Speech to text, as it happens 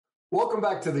Welcome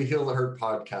back to the Heal the Hurt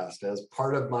podcast. As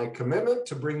part of my commitment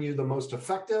to bring you the most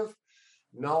effective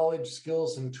knowledge,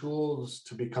 skills, and tools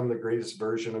to become the greatest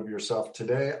version of yourself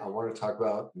today, I want to talk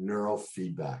about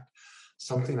neurofeedback,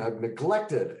 something I've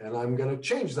neglected, and I'm going to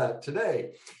change that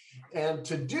today. And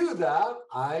to do that,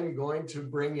 I'm going to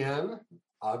bring in,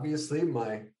 obviously,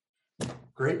 my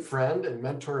great friend and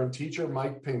mentor and teacher,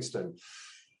 Mike Pinkston.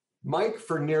 Mike,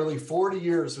 for nearly 40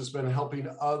 years, has been helping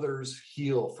others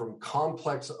heal from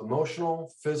complex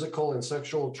emotional, physical, and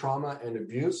sexual trauma and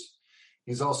abuse.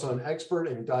 He's also an expert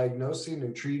in diagnosing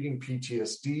and treating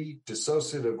PTSD,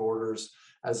 dissociative disorders,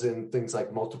 as in things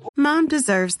like multiple. Mom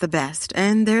deserves the best,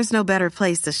 and there's no better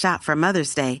place to shop for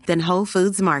Mother's Day than Whole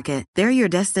Foods Market. They're your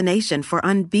destination for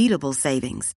unbeatable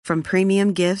savings, from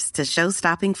premium gifts to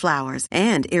show-stopping flowers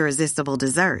and irresistible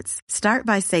desserts. Start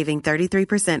by saving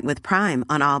 33% with Prime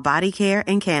on all body care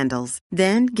and candles.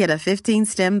 Then get a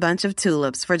 15-stem bunch of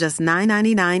tulips for just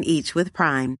 $9.99 each with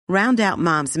Prime. Round out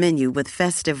Mom's menu with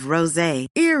festive rosé,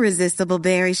 irresistible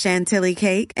berry chantilly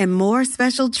cake, and more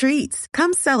special treats.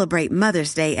 Come celebrate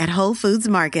Mother's Day at Whole Foods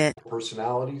Market.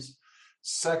 Personalities,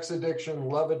 sex addiction,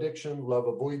 love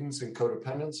avoidance, and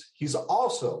codependence. He's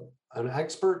also an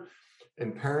expert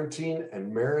in parenting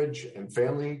and marriage and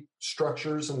family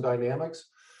structures and dynamics.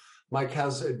 Mike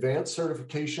has advanced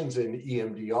certifications in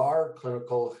EMDR,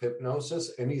 clinical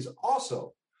hypnosis, and he's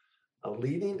also a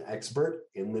leading expert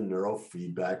in the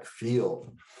neurofeedback field.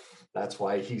 That's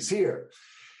why he's here.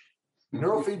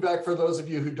 Neurofeedback, for those of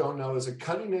you who don't know, is a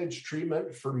cutting-edge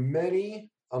treatment for many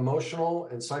emotional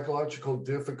and psychological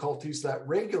difficulties that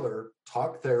regular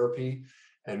talk therapy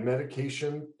and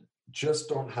medication just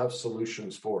don't have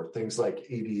solutions for. Things like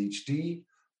ADHD,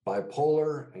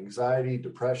 bipolar, anxiety,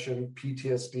 depression,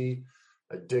 PTSD,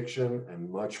 addiction, and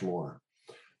much more.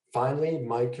 Finally,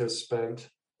 Mike has spent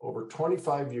over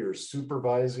 25 years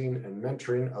supervising and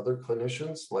mentoring other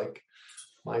clinicians like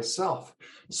myself.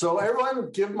 So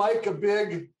everyone, give Mike a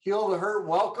big Heal the Hurt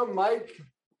welcome. Mike,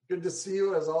 good to see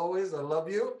you as always. I love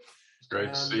you. It's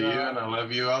great to see you, and I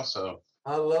love you also.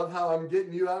 I love how I'm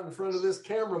getting you out in front of this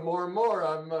camera more and more.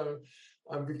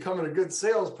 I'm becoming a good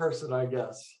salesperson, I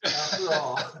guess, after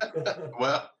all.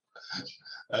 Well,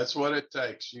 that's what it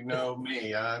takes. You know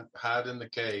me, I hide in the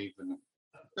cave, and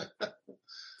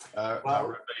I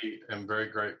really am very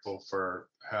grateful for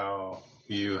how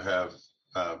you have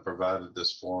provided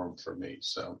this forum for me.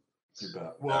 So, you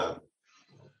bet. Well,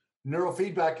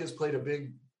 neurofeedback has played a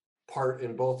big part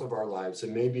in both of our lives,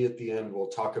 and maybe at the end we'll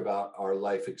talk about our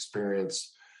life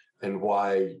experience and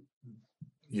why,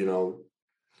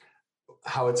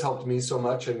 how it's helped me so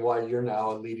much and why you're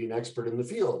now a leading expert in the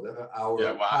field. I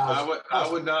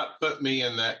would not put me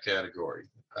in that category.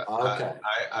 Okay.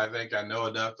 I think I know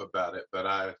enough about it,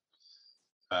 but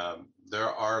there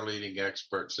are leading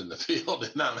experts in the field,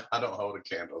 and I don't hold a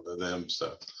candle to them.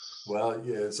 So, well,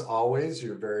 as always,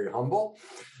 you're very humble.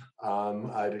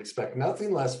 I'd expect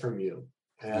nothing less from you.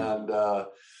 And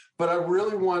but I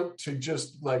really want to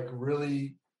just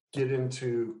really get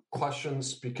into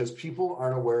questions because people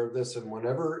aren't aware of this. And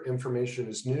whenever information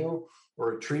is new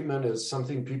or a treatment is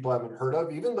something people haven't heard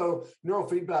of, even though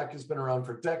neurofeedback has been around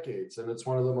for decades and it's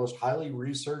one of the most highly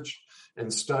researched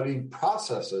and studied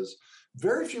processes,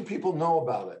 very few people know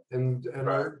about it. And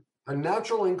right. Our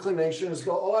natural inclination is to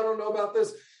go, I don't know about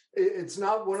this. It's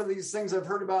not one of these things I've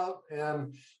heard about.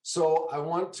 And so I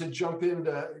want to jump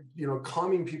into,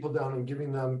 calming people down and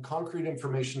giving them concrete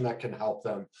information that can help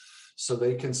them so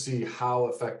they can see how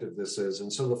effective this is.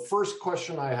 And so the first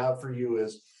question I have for you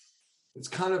is, it's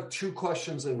kind of two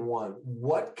questions in one.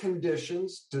 What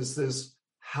conditions does this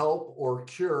help or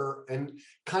cure? And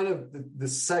kind of the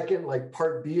second,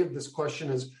 part B of this question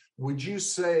is, would you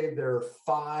say there are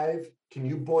 5, can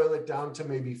you boil it down to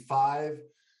maybe 5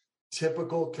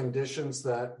 typical conditions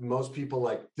that most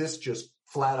people this just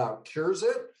flat out cures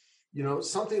it?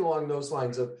 Something along those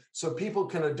lines so people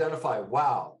can identify,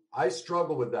 wow, I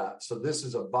struggle with that. So this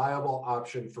is a viable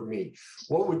option for me.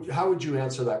 How would you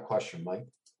answer that question, Mike?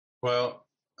 Well,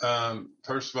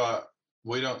 first of all,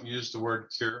 we don't use the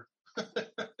word cure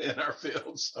in our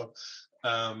field. So,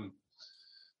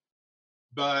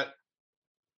 but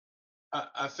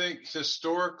I think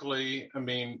historically,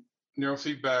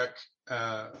 neurofeedback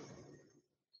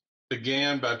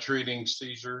began by treating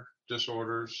seizure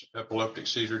disorders, epileptic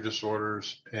seizure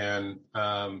disorders, and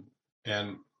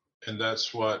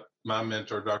that's what my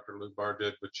mentor, Dr. Lubar,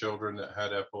 did with children that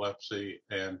had epilepsy,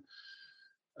 and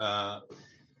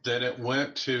then it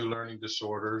went to learning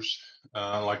disorders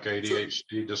like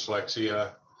ADHD,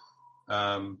 dyslexia,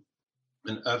 and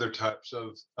other types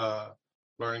of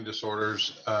learning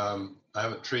disorders. I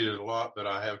haven't treated a lot, but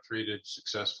I have treated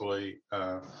successfully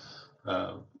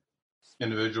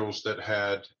individuals that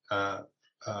had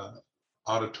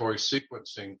auditory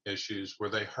sequencing issues where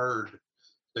they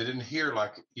didn't hear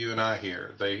like you and I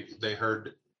hear. They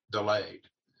heard delayed.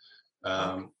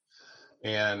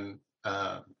 And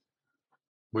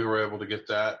we were able to get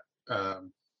that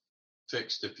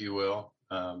fixed, if you will.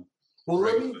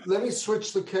 Let me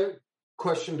switch the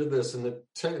question to this. In the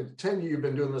 10 you've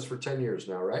been doing this for 10 years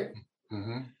now, right?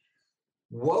 Mm-hmm.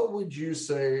 What would you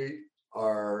say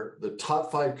are the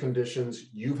top 5 conditions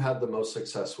you've had the most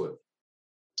success with?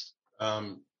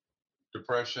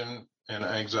 Depression and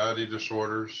anxiety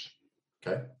disorders.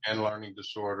 Okay. And learning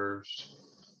disorders.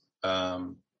 ADD,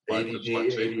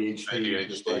 ADHD.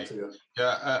 Dyslexia.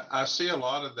 Yeah, I see a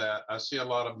lot of that. I see a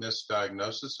lot of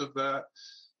misdiagnosis of that.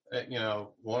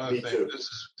 One of the things,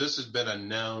 this has been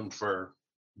known for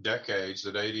decades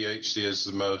that ADHD is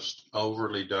the most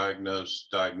overly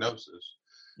diagnosed diagnosis.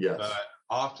 Yes. But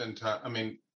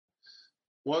oftentimes,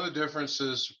 one of the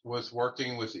differences with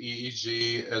working with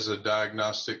EEG as a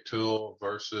diagnostic tool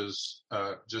versus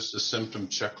just a symptom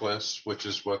checklist, which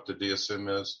is what the DSM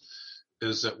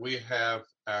is that we have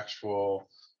actual,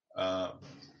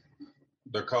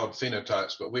 they're called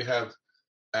phenotypes, but we have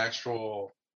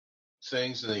actual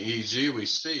things in the EEG we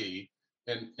see.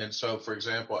 And so, for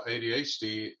example,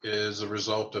 ADHD is a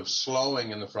result of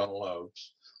slowing in the frontal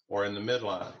lobes or in the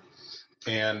midline.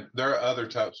 And there are other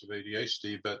types of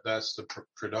ADHD, but that's the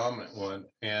predominant one.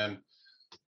 And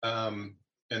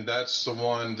that's the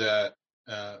one that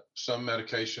some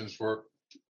medications work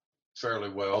fairly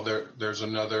well. There's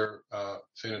another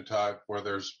phenotype where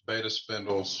there's beta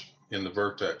spindles in the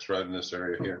vertex right in this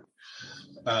area here.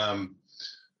 I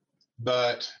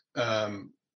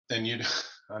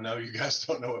know you guys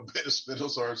don't know what beta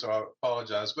spindles are, so I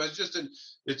apologize. But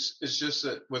it's just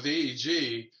that with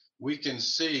EEG, we can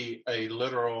see a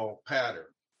literal pattern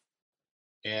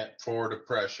for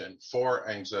depression, for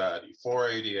anxiety, for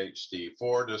ADHD,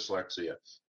 for dyslexia,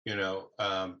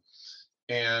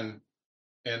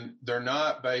 and they're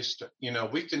not based,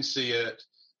 we can see it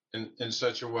in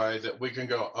such a way that we can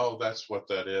go, oh, that's what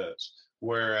that is.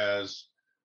 Whereas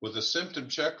with a symptom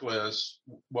checklist,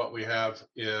 what we have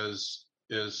is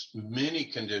many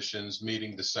conditions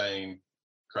meeting the same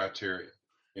criteria,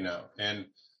 and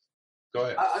go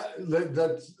ahead.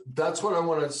 That's what I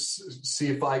want to see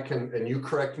if I can, and you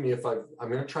correct me if I'm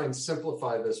going to try and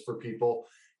simplify this for people.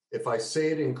 If I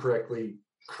say it incorrectly,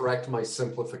 correct my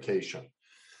simplification.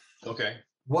 Okay.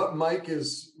 What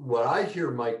I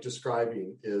hear Mike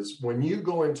describing is when you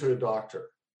go into a doctor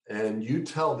and you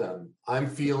tell them, I'm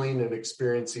feeling and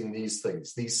experiencing these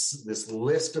things, this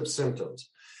list of symptoms,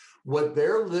 what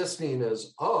they're listening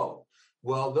is, oh,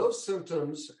 well, those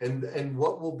symptoms and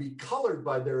what will be colored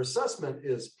by their assessment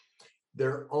is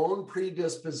their own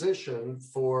predisposition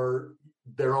for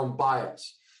their own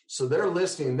bias. So they're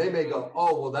listening, they may go,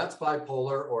 oh, well, that's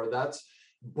bipolar, or that's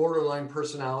borderline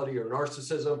personality or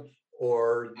narcissism,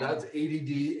 or that's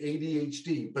ADD,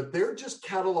 ADHD, but they're just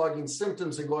cataloging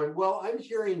symptoms and going, well, I'm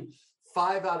hearing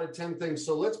 5 out of 10 things,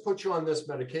 so let's put you on this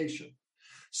medication.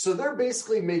 So they're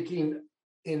basically making,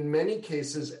 in many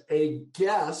cases, a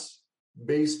guess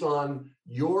based on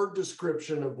your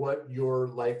description of what your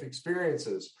life experience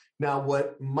is. Now,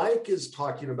 what Mike is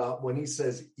talking about when he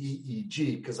says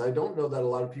EEG, because I don't know that a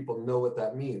lot of people know what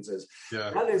that means, is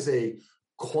that is a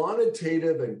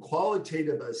quantitative and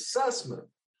qualitative assessment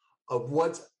of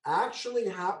what's actually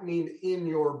happening in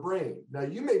your brain. Now,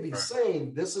 you may be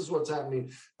saying this is what's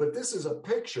happening, but this is a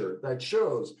picture that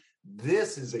shows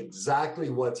this is exactly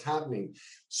what's happening.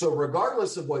 So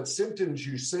regardless of what symptoms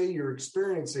you say you're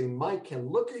experiencing, Mike can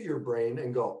look at your brain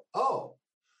and go, oh,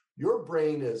 your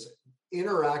brain is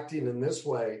interacting in this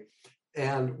way.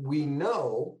 And we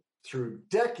know through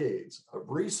decades of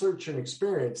research and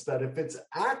experience that if it's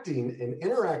acting and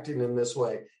interacting in this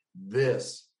way,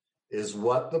 this is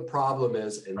what the problem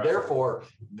is. And therefore,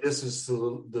 this is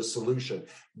the solution.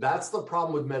 That's the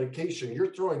problem with medication.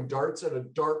 You're throwing darts at a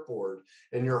dartboard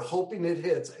and you're hoping it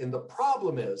hits. And the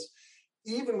problem is,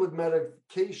 even with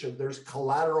medication, there's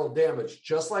collateral damage.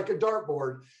 Just like a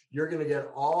dartboard, you're going to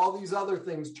get all these other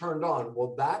things turned on.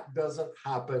 Well, that doesn't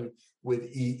happen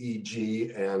with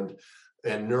EEG and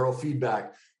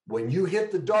neurofeedback. When you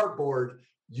hit the dartboard,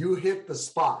 you hit the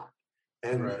spot.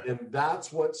 And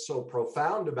that's what's so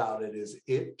profound about it is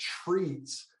it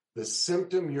treats the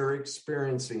symptom you're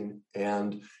experiencing.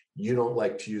 And you don't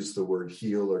like to use the word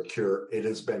heal or cure. It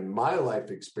has been my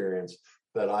life experience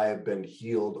that I have been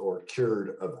healed or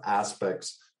cured of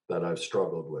aspects that I've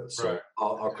struggled with. So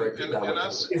I'll correct it that way.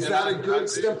 Is that a good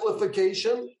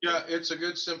simplification? Yeah, it's a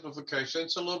good simplification.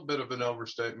 It's a little bit of an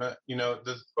overstatement.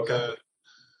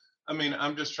 I mean,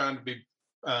 I'm just trying to be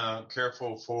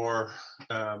careful for,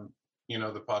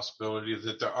 the possibility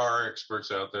that there are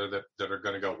experts out there that are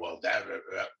going to go, well, that.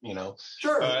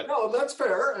 Sure. No, that's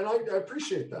fair. And I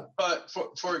appreciate that. But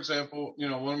for example,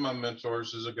 one of my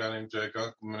mentors is a guy named Jake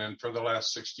Unkelman. And for the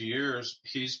last 60 years,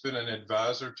 he's been an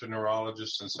advisor to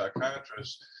neurologists and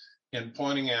psychiatrists in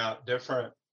pointing out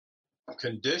different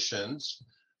conditions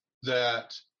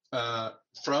that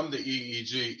from the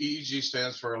EEG. EEG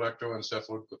stands for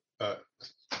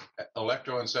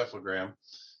electroencephalogram.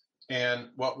 And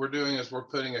what we're doing is we're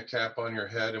putting a cap on your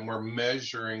head and we're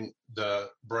measuring the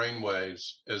brain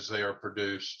waves as they are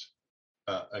produced.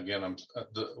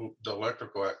 The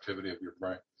electrical activity of your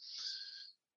brain.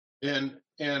 And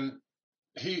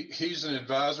he's an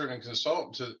advisor and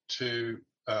consultant to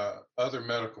other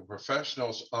medical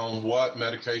professionals on what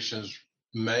medications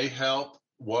may help,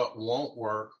 what won't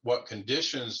work, what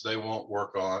conditions they won't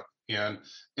work on. And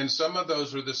some of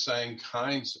those are the same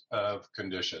kinds of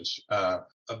conditions. A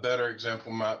better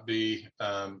example might be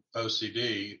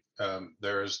OCD.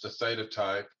 There is the theta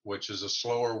type, which is a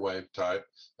slower wave type,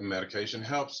 and medication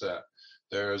helps that.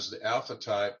 There's the alpha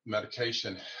type,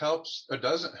 medication helps, or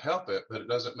doesn't help it, but it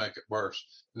doesn't make it worse.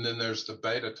 And then there's the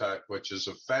beta type, which is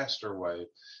a faster wave,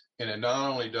 and it not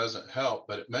only doesn't help,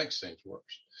 but it makes things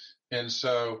worse. And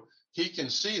so he can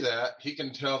see that. He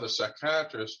can tell the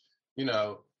psychiatrist,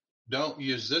 don't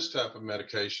use this type of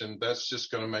medication. That's just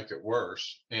going to make it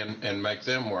worse and make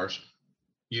them worse.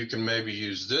 You can maybe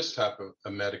use this type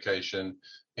of medication,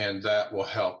 and that will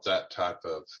help that type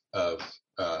of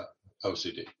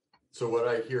OCD. So what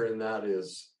I hear in that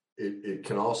is it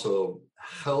can also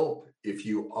help if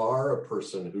you are a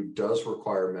person who does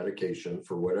require medication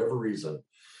for whatever reason.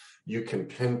 You can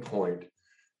pinpoint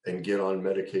and get on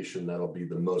medication that'll be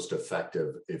the most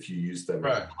effective if you use them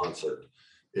in concert.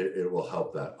 It will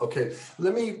help that. Okay,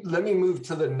 let me move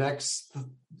to the next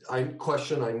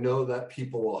question I know that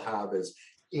people will have is,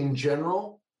 in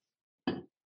general, and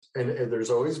there's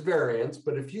always variance,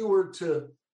 but if you were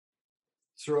to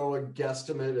throw a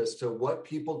guesstimate as to what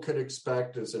people could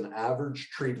expect as an average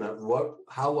treatment,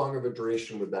 how long of a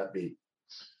duration would that be?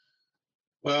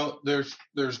 Well, there's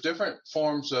different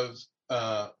forms of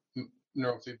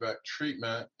neurofeedback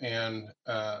treatment, and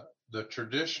the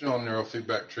traditional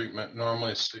neurofeedback treatment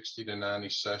normally is 60 to 90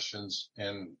 sessions,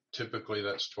 and typically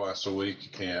that's twice a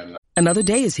week. And another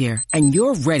day is here, and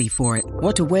you're ready for it.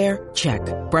 What to wear? Check.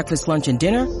 Breakfast, lunch, and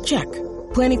dinner? Check.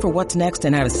 Planning for what's next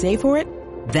and how to save for it?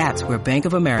 That's where Bank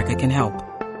of America can help.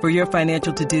 For your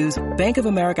financial to-dos, Bank of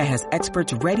America has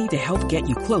experts ready to help get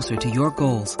you closer to your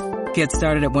goals. Get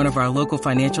started at one of our local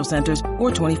financial centers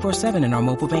or 24/7 in our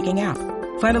mobile banking app.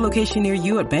 Find a location near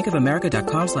you at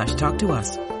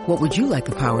bankofamerica.com/talktous. What would you like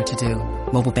the power to do?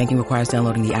 Mobile banking requires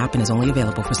downloading the app and is only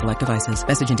available for select devices.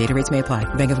 Message and data rates may apply.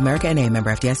 Bank of America N.A.,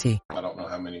 member FDIC. I don't know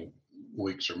how many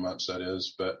weeks or months that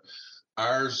is, but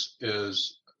ours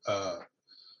is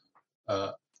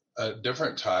a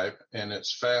different type, and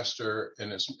it's faster,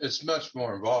 and it's much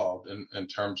more involved in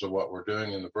terms of what we're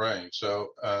doing in the brain.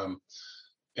 So,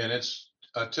 and it's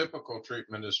a typical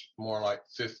treatment is more like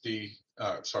 15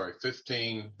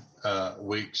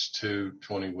 weeks to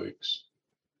 20 weeks.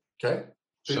 Okay.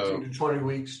 15 to 20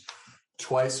 weeks,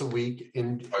 twice a week.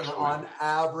 On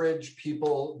average,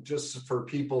 just for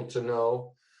people to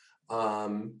know,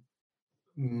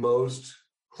 most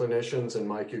clinicians, and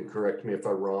Mike can correct me if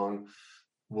I'm wrong,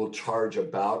 will charge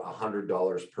about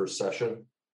 $100 per session,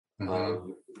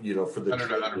 for the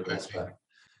treatment aspect.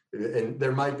 And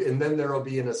then there will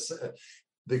be the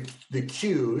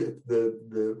Q,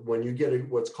 when you get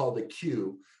what's called a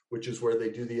Q, which is where they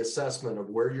do the assessment of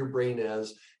where your brain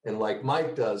is. And like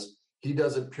Mike does, he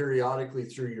does it periodically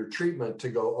through your treatment to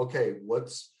go, okay,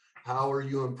 how are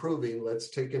you improving? Let's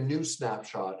take a new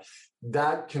snapshot.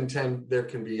 There can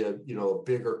be a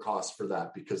bigger cost for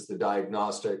that, because the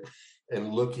diagnostic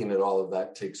and looking at all of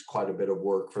that takes quite a bit of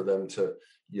work for them to,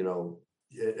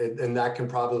 and that can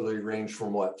probably range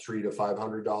from $300 to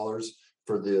 $500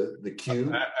 for the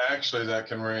Q. Actually, that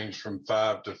can range from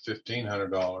 $500 to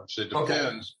 $1,500. It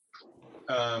depends.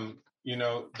 Okay.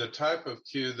 The type of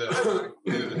Q that I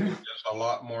do is a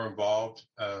lot more involved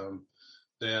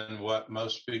than what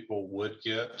most people would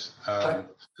get.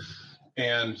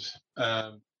 And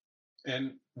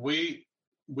we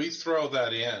throw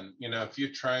that in, if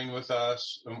you train with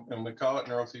us, and we call it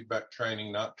neurofeedback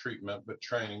training, not treatment, but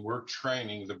training. We're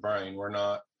training the brain. We're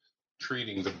not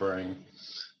treating the brain.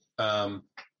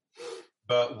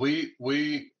 But we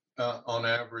on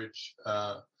average,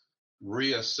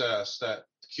 reassess that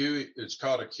Q. It's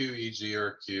called a QEEG or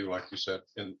a Q, like you said,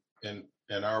 in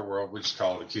our world, we just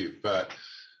call it a Q, but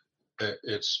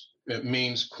it's it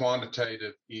means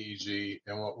quantitative EEG.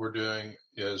 And what we're doing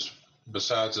is,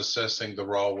 besides assessing the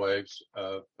raw waves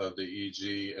of the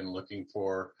EEG and looking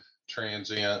for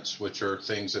transients, which are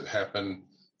things that happen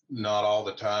not all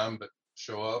the time, but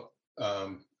show up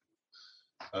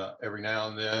every now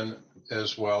and then,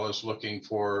 as well as looking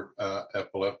for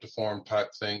epileptiform type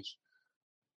things,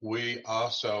 we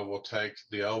also will take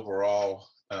the overall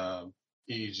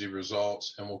EEG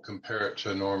results and we'll compare it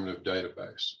to a normative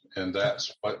database. And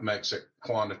that's what makes it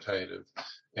quantitative.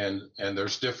 And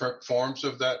there's different forms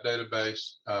of that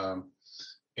database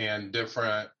and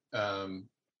different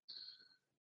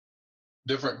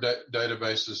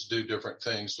databases do different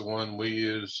things. The one we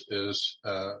use is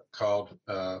called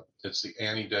it's the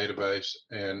ANI database,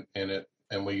 and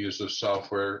we use the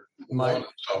software. Mike, one of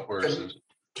the softwares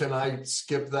can I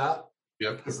skip that?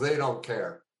 Yep. Because they don't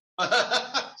care.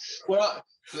 Well,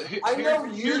 I know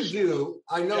you do.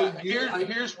 I know you.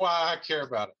 Here's why I care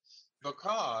about it.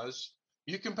 Because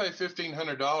you can pay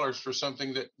 $1,500 for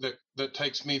something that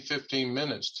takes me 15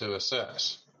 minutes to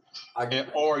assess.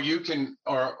 Or you can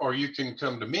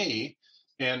come to me,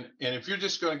 and if you're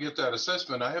just going to get that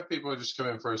assessment, I have people who just come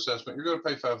in for assessment. You're going to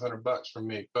pay $500 from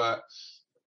me, but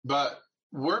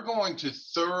we're going to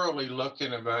thoroughly look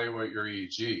and evaluate your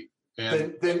EEG.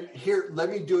 And then here, let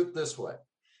me do it this way.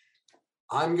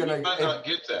 I'm going to. You might not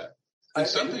get that, and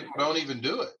some people don't even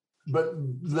do it. But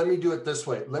let me do it this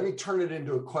way. Let me turn it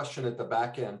into a question at the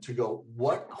back end to go,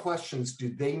 what questions do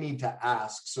they need to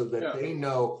ask so that they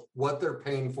know what they're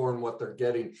paying for and what they're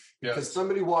getting? Because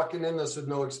somebody walking in this with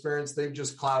no experience, they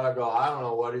just cloud out, go, I don't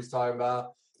know what he's talking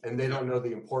about. And they don't know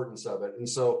the importance of it. And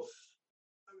so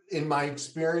in my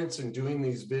experience in doing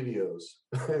these videos,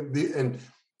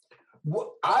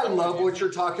 I love what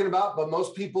you're talking about, but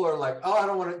most people are like, oh, I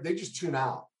don't want to, they just tune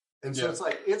out. And so it's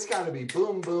like, it's got to be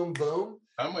boom, boom, boom.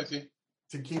 I'm with you.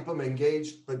 To keep them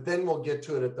engaged, but then we'll get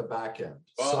to it at the back end.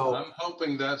 Well, so I'm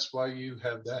hoping that's why you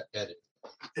have that edit.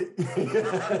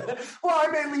 Well, I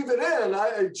may leave it in.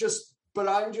 I just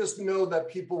know that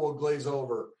people will glaze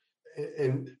over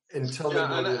until they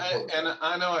know. And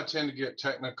I know I tend to get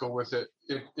technical with it.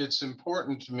 It's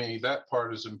important to me. That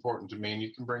part is important to me, and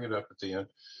you can bring it up at the end.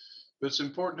 But it's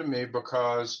important to me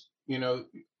because,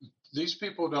 these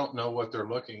people don't know what they're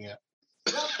looking at.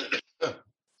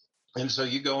 And so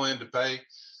you go in to pay,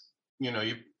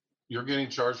 you're getting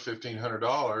charged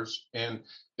 $1,500, and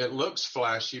it looks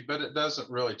flashy, but it doesn't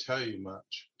really tell you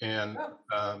much. And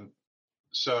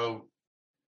so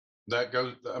that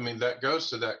goes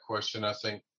to that question. I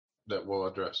think that we'll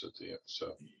address at the end.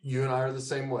 So you and I are the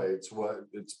same way. It's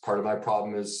part of my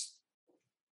problem is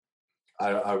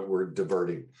we're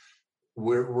diverting.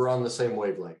 We're on the same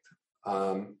wavelength.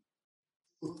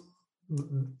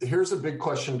 Here's a big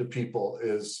question to people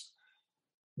is,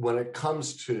 when it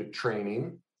comes to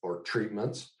training or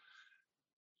treatments,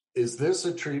 is this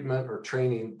a treatment or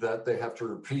training that they have to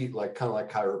repeat, kind of like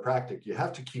chiropractic? You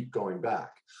have to keep going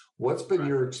back. What's been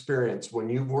your experience when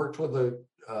you've worked with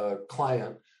a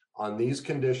client on these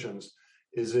conditions?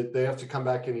 Is it they have to come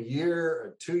back in a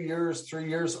year, 2 years, 3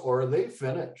 years, or are they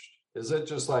finished? Is it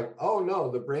just like, oh no,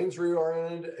 the brain's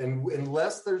reoriented, and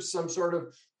unless there's some sort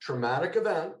of traumatic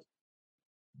event,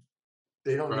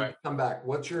 they don't need to come back?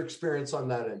 What's your experience on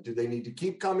that end? Do they need to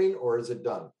keep coming, or is it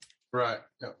done? Right.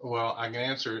 Well, I can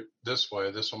answer it this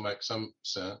way. This will make some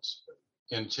sense.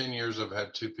 In 10 years, I've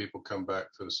had 2 people come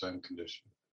back for the same condition.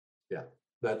 Yeah.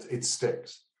 It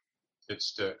sticks. It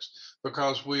sticks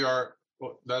because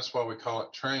that's why we call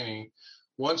it training.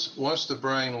 Once the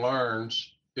brain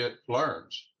learns, it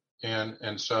learns.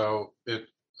 And so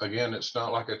it's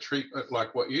not like a treatment,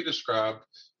 like what you described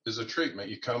is a treatment.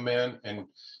 You come in and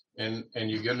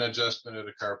you get an adjustment at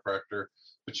a chiropractor,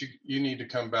 but you need to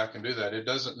come back and do that. It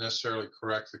doesn't necessarily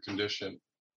correct the condition.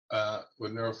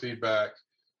 With neurofeedback,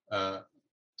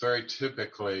 very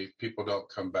typically people don't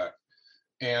come back.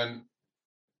 And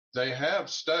they have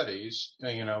studies,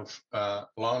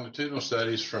 longitudinal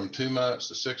studies from 2 months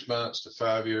to 6 months to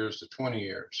 5 years to 20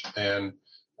 years. And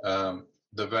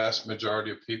the vast majority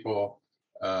of people,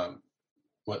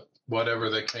 whatever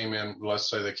they came in, let's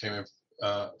say they came in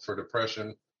for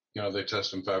depression, they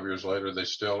test them 5 years later,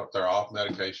 they're off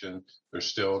medication, they're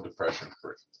still depression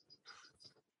free.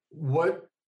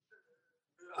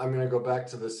 I'm going to go back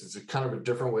to this. It's a kind of a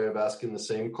different way of asking the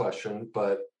same question,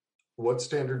 but what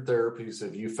standard therapies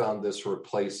have you found this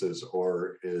replaces,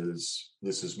 or is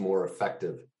more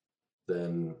effective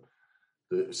than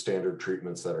the standard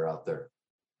treatments that are out there?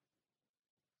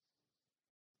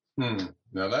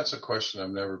 Now that's a question I've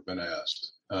never been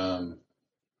asked. I'd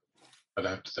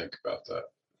have to think about that.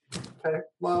 Okay.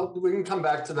 Well, we can come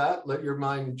back to that. Let your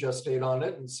mind gestate on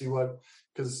it and see what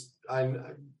Because I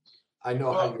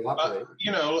know how you operate.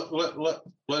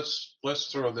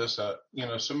 Let's throw this out.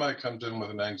 Somebody comes in with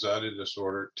an anxiety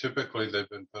disorder. Typically, they've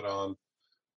been put on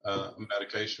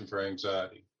medication for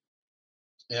anxiety,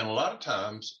 and a lot of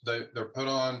times they're put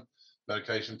on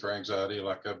medication for anxiety,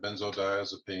 like a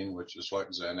benzodiazepine, which is like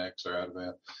Xanax or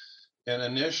Ativan. And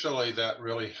initially, that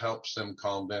really helps them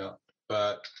calm down.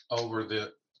 But over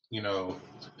the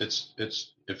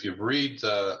it's if you read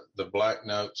the black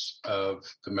notes of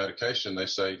the medication, they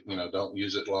say, don't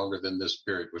use it longer than this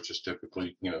period, which is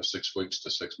typically, 6 weeks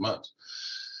to 6 months.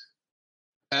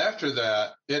 After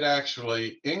that, it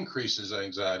actually increases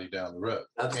anxiety down the road.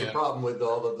 That's the problem with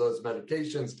all of those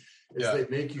medications is they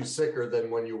make you sicker than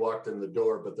when you walked in the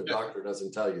door, but the doctor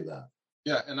doesn't tell you that.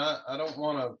 Yeah. And I don't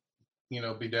want to,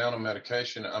 be down on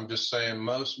medication. I'm just saying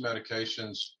most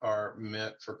medications are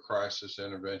meant for crisis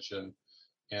intervention.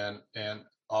 And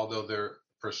although they're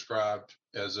prescribed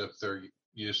as if they're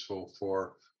useful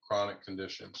for chronic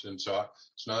conditions. And so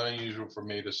it's not unusual for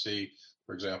me to see,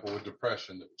 for example, with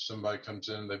depression, that somebody comes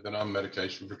in, they've been on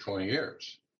medication for 20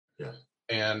 years. Yeah.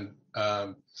 And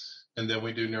then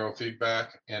we do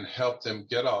neurofeedback and help them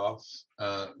get off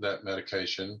that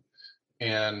medication.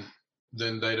 And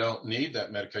then they don't need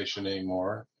that medication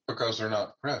anymore because they're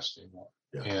not depressed anymore.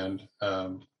 Yeah.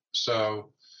 And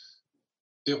so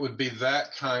it would be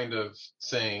that kind of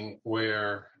thing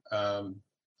where,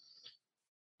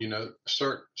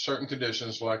 certain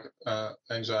conditions like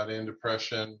anxiety and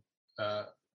depression,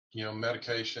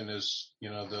 medication is,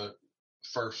 the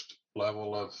first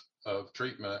level of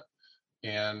treatment.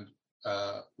 And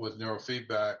with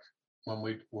neurofeedback, when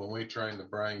we train the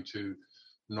brain to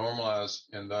normalize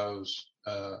in those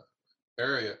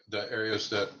areas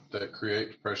that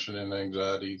create depression and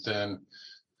anxiety, then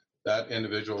that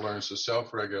individual learns to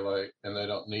self-regulate, and they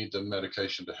don't need the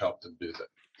medication to help them do that.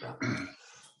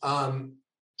 Yeah.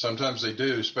 Sometimes they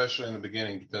do, especially in the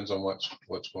beginning. Depends on what's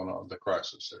going on, the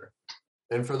crisis there.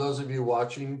 And for those of you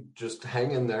watching, just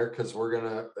hang in there because I'm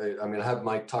going to have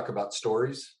Mike talk about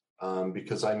stories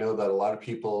because I know that a lot of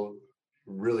people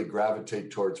really gravitate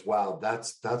towards, wow,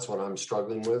 that's what I'm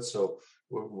struggling with. So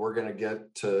we're going to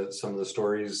get to some of the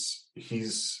stories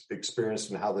he's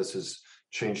experienced and how this has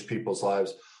changed people's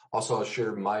lives. Also, I'll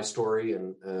share my story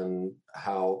and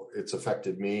how it's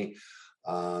affected me.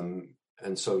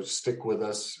 And so stick with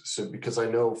us. So because I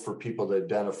know for people to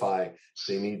identify,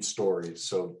 they need stories.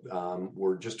 So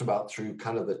we're just about through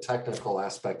kind of the technical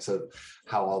aspects of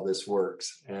how all this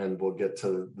works. And we'll get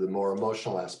to the more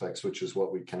emotional aspects, which is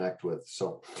what we connect with.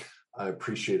 So I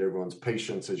appreciate everyone's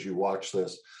patience as you watch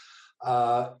this.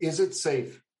 Is it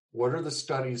safe? What are the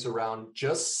studies around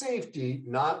just safety,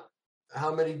 not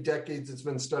how many decades it's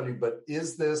been studied, but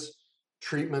is this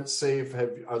treatment safe?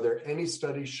 Are there any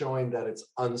studies showing that it's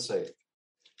unsafe?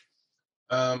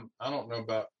 I don't know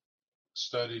about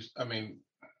studies. I mean,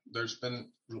 there's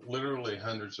been literally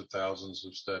hundreds of thousands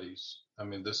of studies. I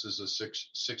mean, this is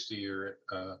a 60-year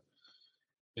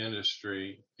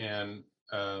industry, and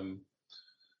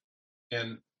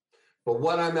but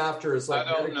what I'm after is like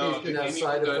I don't know of any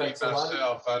side study effects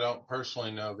myself. I don't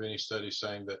personally know of any study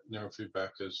saying that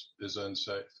neurofeedback is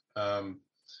unsafe.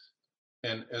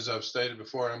 And as I've stated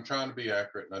before, I'm trying to be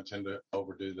accurate, and I tend to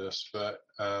overdo this, but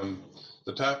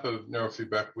the type of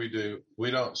neurofeedback we do,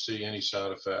 we don't see any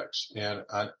side effects. And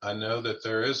I know that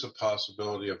there is a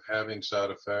possibility of having side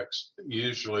effects.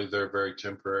 Usually they're very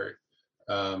temporary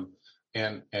and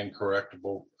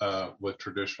correctable with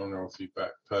traditional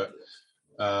neurofeedback. But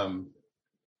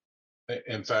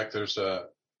in fact, there's a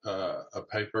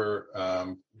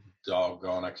paper,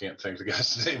 doggone, I can't think of the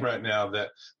guy's name right now,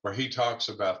 where he talks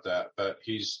about that. But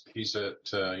he's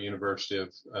at University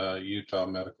of Utah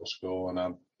Medical School, and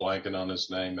I'm blanking on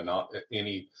his name. And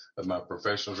any of my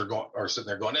professionals are sitting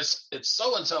there going, "It's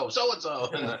so and so,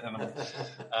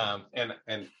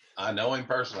 and I know him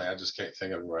personally. I just can't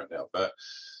think of him right now. But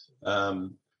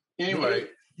anyway."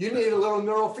 You need a little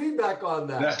neurofeedback on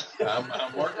that.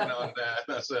 I'm working on that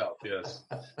myself. Yes.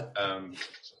 It's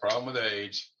a problem with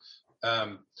age.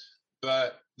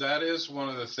 But that is one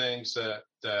of the things that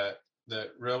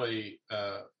really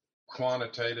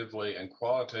quantitatively and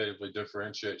qualitatively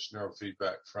differentiates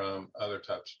neurofeedback from other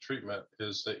types of treatment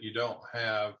is that you don't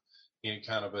have any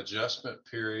kind of adjustment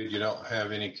period. You don't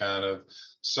have any kind of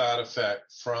side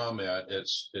effect from it.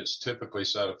 It's typically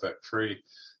side effect free.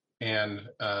 And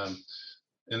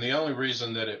the only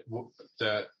reason that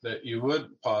that you would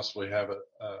possibly have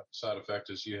a side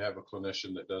effect is you have a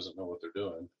clinician that doesn't know what they're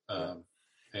doing.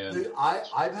 And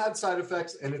I've had side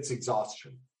effects, and it's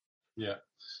exhaustion. Yeah,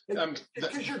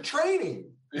 because you're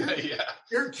training. Yeah,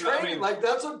 you're training. Like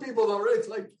that's what people don't. It's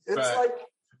like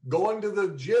going to the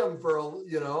gym for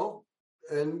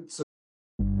and so.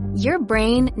 Your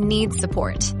brain needs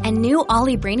support, and new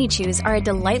Ollie Brainy Chews are a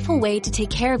delightful way to take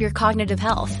care of your cognitive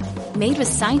health. Made with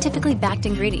scientifically backed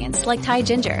ingredients like Thai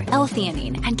ginger,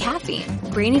 L-theanine, and caffeine,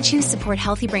 Brainy Chews support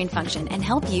healthy brain function and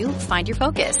help you find your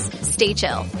focus, stay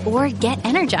chill, or get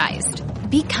energized.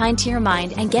 Be kind to your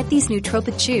mind and get these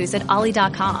nootropic chews at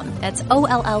Ollie.com. That's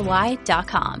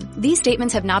OLLY.com. These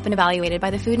statements have not been evaluated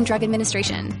by the Food and Drug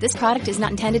Administration. This product is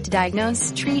not intended to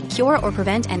diagnose, treat, cure, or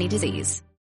prevent any disease.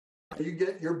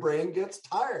 Your brain gets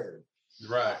tired.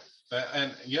 Right.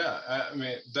 And yeah, I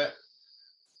mean, that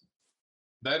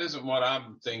isn't what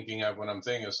I'm thinking of when I'm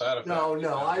thinking of side effects.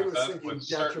 No, I was thinking with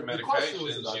certain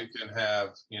medications, you can have,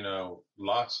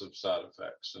 lots of side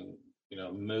effects and,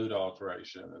 mood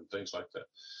alteration and things like that.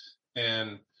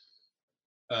 And,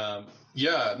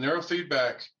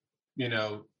 neurofeedback,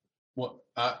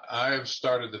 I have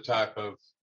started the type of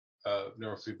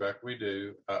neurofeedback we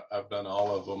do. I've done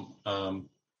all of them.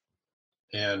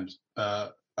 And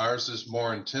ours is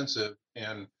more intensive.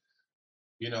 And,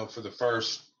 for the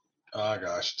first, 10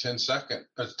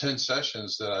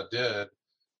 sessions that I did,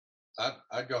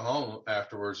 I'd go home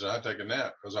afterwards and I'd take a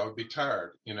nap because I would be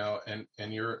tired,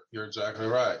 and you're exactly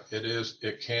right.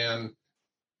 It can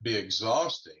be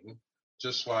exhausting,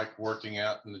 just like working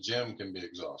out in the gym can be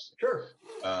exhausting. Sure.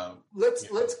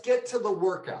 Let's get to the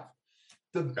workout.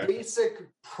 The basic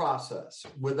process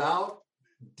without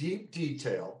deep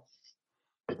detail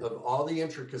of all the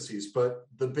intricacies, but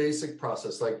the basic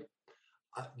process, like,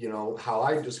 how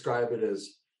I describe it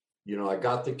is, I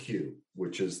got the cue,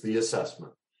 which is the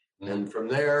assessment. Mm-hmm. And from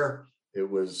there, it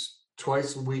was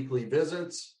twice weekly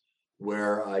visits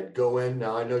where I'd go in.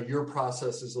 Now, I know your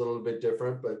process is a little bit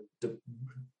different, but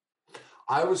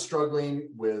I was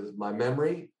struggling with my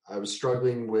memory. I was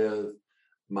struggling with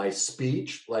my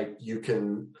speech. Like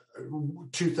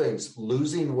two things,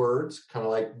 losing words, kind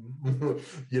of like,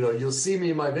 you'll see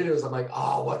me in my videos. I'm like,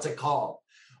 oh, what's it called?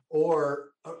 Or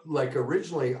like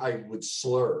originally I would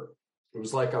slur. It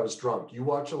was like I was drunk. You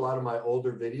watch a lot of my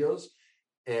older videos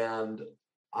and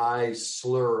I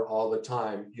slur all the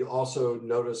time. You also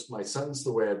notice my sentence,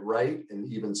 the way I'd write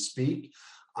and even speak.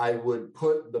 I would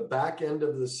put the back end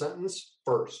of the sentence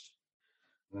first.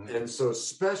 Mm-hmm. And so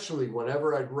especially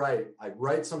whenever I'd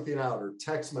write something out or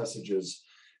text messages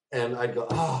and I'd go,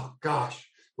 oh gosh,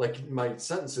 like my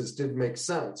sentences didn't make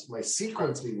sense. My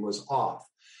sequencing was off.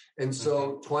 And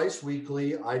so twice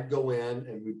weekly, I'd go in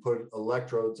and we put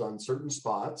electrodes on certain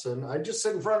spots and I'd just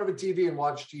sit in front of a TV and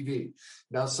watch TV.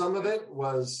 Now, some of it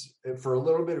was, for a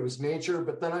little bit, it was nature,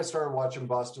 but then I started watching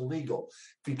Boston Legal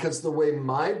because the way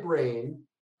my brain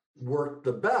worked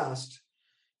the best,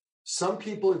 some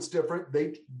people it's different.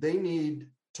 They need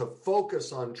to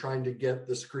focus on trying to get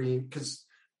the screen, because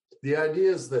the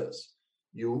idea is this,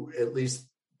 at least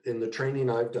in the training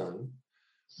I've done,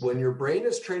 when your brain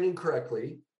is training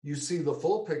correctly, you see the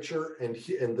full picture and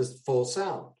this full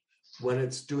sound. When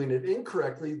it's doing it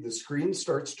incorrectly, the screen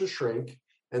starts to shrink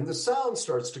and the sound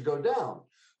starts to go down.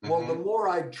 Mm-hmm. Well, the more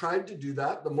I tried to do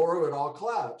that, the more it would all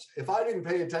collapse. If I didn't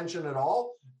pay attention at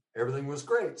all, everything was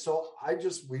great. So I'd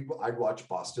watch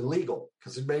Boston Legal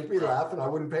because it made me laugh and I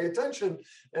wouldn't pay attention.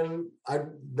 And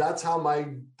that's how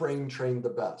my brain trained the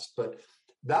best. But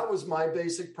that was my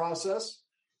basic process.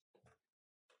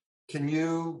 Can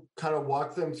you kind of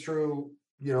walk them through,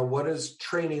 what does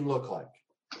training look like?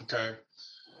 Okay.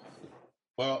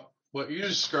 Well, what you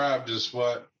described is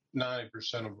what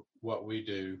 90% of what we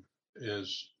do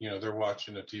is, they're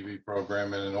watching a TV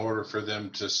program, and in order for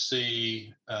them to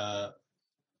see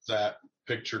that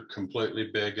picture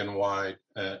completely big and wide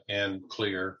and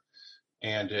clear,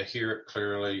 and to hear it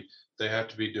clearly, they have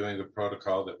to be doing the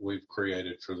protocol that we've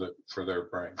created for their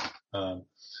brain.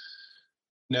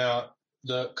 Now,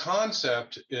 the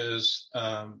concept is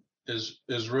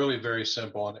really very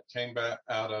simple, and it came back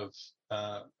out of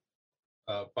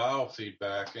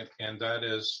biofeedback, and that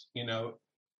is,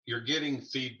 you're getting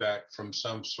feedback from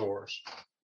some source.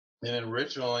 And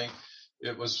originally,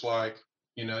 it was like,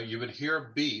 you would hear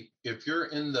a beep. If you're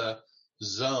in the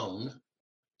zone,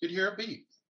 you'd hear a beep,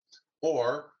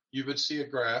 or you would see a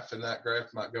graph, and that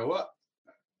graph might go up.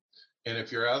 And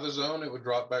if you're out of the zone, it would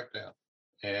drop back down.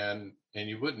 And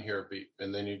you wouldn't hear a beep,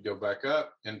 and then you'd go back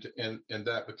up, and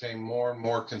that became more and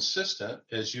more consistent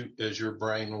as your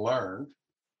brain learned.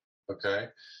 Okay,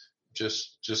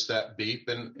 just that beep,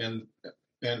 and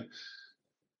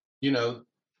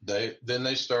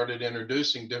they started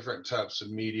introducing different types of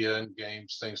media and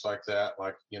games, things like that.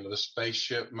 Like the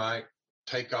spaceship might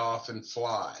take off and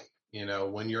fly,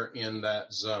 when you're in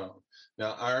that zone.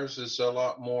 Now, ours is a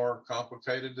lot more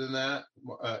complicated than that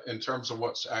in terms of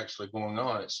what's actually going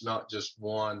on. It's not just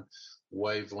one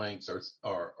wavelength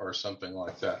or something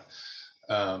like that.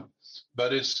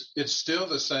 But it's still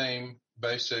the same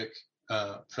basic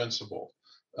principle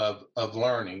of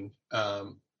learning.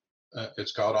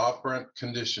 It's called operant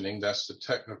conditioning. That's the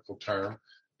technical term.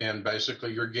 And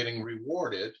basically, you're getting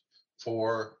rewarded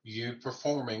for you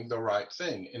performing the right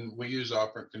thing. And we use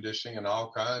operant conditioning in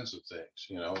all kinds of things,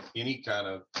 any kind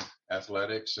of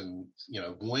athletics, and,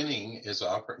 winning is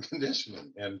operant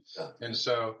conditioning. And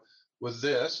so with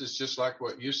this, it's just like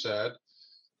what you said.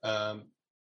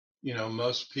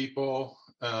 Most people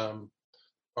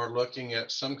are looking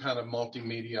at some kind of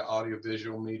multimedia,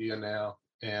 audiovisual media now.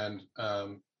 And,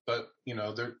 but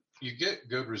you get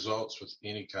good results with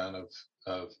any kind of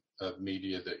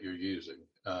media that you're using.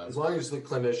 As long as the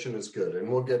clinician is good, and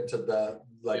we'll get to that.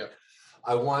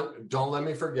 Don't let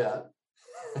me forget.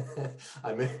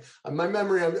 My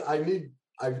memory,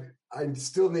 I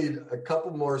still need a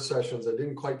couple more sessions. I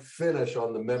didn't quite finish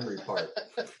on the memory part.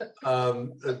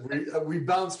 We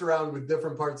bounced around with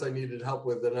different parts I needed help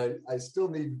with, and I still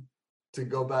need to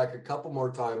go back a couple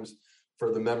more times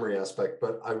for the memory aspect.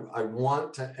 But I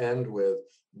want to end with,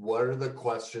 what are the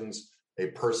questions a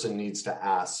person needs to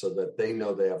ask so that they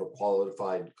know they have a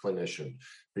qualified clinician?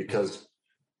 Because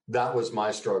that was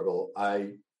my struggle. I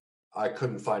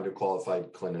couldn't find a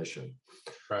qualified clinician.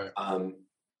 Right.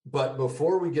 But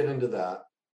before we get into that,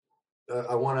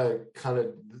 I want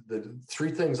to the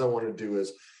three things I want to do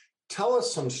is tell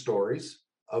us some stories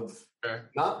of,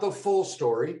 not the full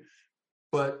story,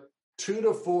 but 2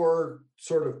 to 4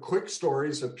 sort of quick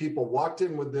stories of people walked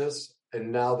in with this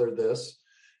and now they're this.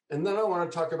 And then I want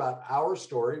to talk about our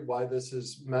story, why this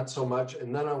has meant so much.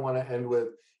 And then I want to end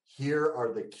with, here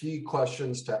are the key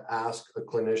questions to ask a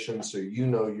clinician so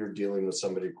you're dealing with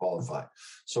somebody qualified.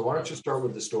 So why don't you start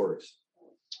with the stories?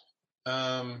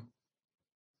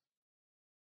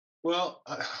 Well,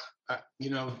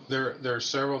 there are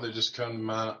several that just come to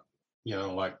mind,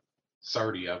 like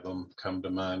 30 of them come to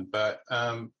mind. But,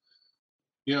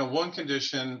 one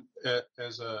condition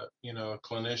as a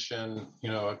clinician,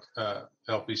 a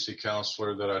LPC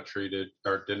counselor that I treated,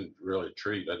 or didn't really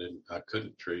treat, I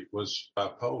couldn't treat, was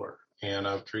bipolar. And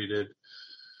I've treated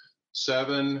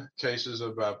 7 cases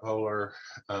of bipolar.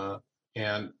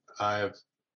 And I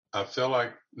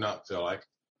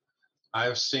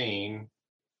have seen,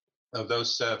 of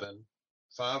those 7,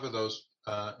 5 of those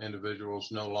individuals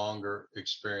no longer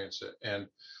experience it. And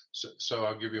so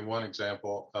I'll give you one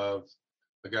example of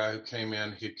a guy who came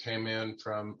in. He came in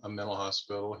from a mental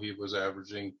hospital. He was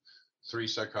averaging 3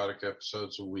 psychotic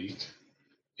episodes a week.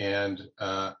 And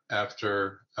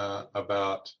after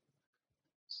about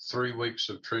 3 weeks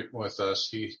of treatment with us,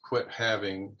 he quit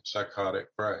having psychotic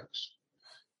breaks.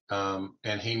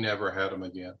 And he never had them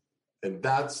again. And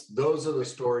those are the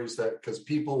stories that, because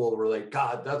people will relate,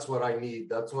 God, that's what I need.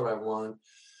 That's what I want.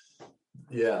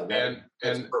 Yeah.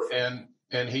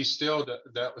 And he still,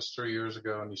 that was 3 years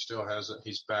ago, and he still hasn't.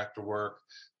 He's back to work.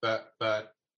 But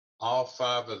all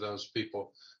 5 of those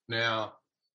people. Now,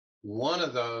 one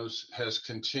of those has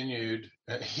continued.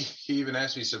 He even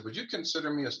asked me, he said, would you consider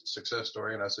me a success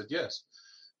story? And I said, yes.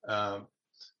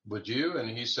 Would you? And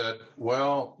he said,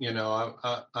 well,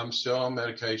 I'm still on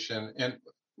medication, and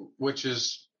which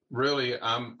is really,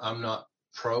 I'm not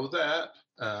pro that,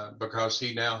 because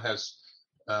he now has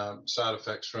side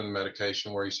effects from the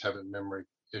medication where he's having memory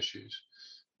issues.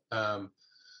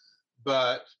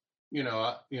 But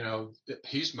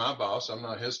he's my boss. I'm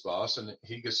not his boss, and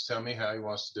he gets to tell me how he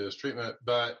wants to do his treatment.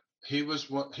 But he was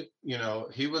one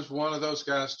of those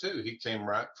guys too. He came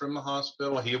right from the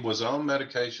hospital. He was on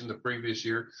medication the previous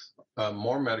year,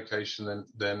 more medication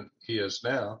than he is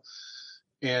now.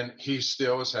 And he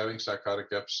still was having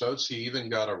psychotic episodes. He even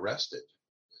got arrested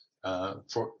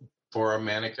for a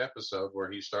manic episode where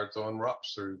he started throwing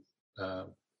rocks through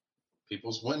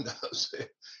people's windows.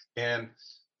 and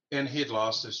he had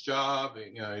lost his job.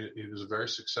 He was a very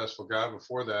successful guy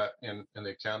before that in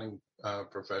the accounting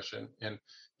profession. And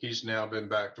he's now been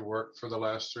back to work for the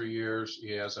last 3 years.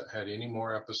 He hasn't had any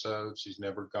more episodes. He's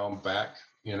never gone back.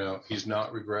 He's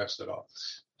not regressed at all.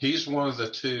 He's one of the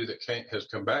 2 that has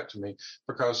come back to me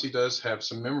because he does have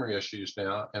some memory issues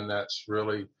now, and that's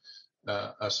really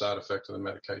a side effect of the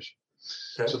medication.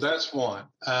 Okay. So that's one.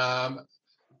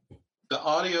 The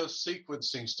audio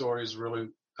sequencing story is really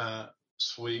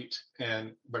sweet,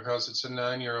 and because it's a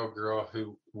 9-year-old girl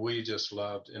who we just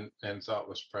loved and thought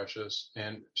was precious.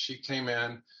 And she came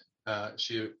in,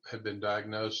 she had been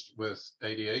diagnosed with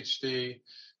ADHD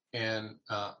and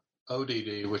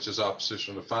ODD, which is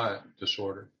oppositional defiant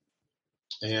disorder.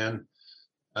 And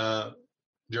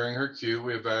during her Q,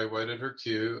 we evaluated her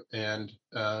Q, and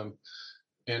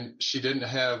she didn't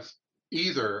have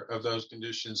either of those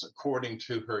conditions according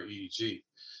to her EEG.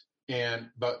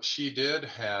 But she did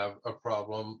have a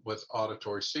problem with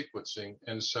auditory sequencing.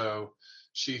 And so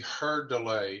she heard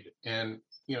delayed, and,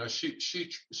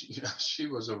 she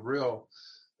was a real,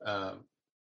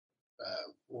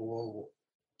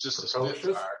 just a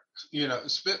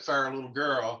spitfire little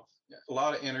girl, a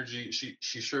lot of energy.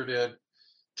 She sure did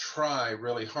try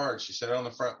really hard. She sat on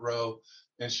the front row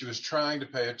and she was trying to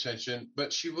pay attention,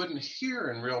 but she wouldn't hear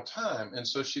in real time. And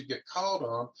so she'd get called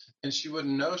on and she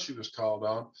wouldn't know she was called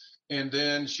on. And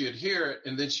then she'd hear it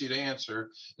and then she'd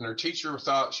answer. And her teacher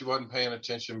thought she wasn't paying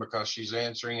attention because she's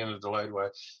answering in a delayed way.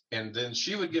 And then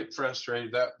she would get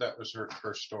frustrated. That was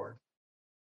her story.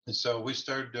 And so we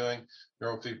started doing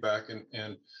neurofeedback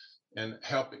and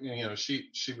helping,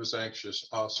 she was anxious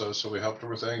also. So we helped her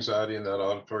with anxiety and that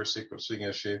auditory sequencing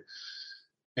issue.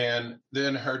 And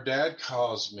then her dad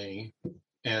calls me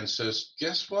and says,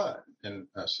 guess what? And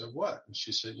I said, what? And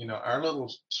she said, our little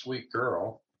sweet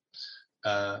girl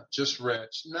just read,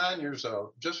 she's 9 years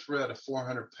old, just read a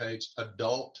 400-page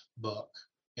adult book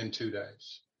in 2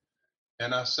 days.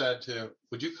 And I said to him,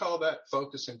 would you call that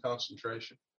focus and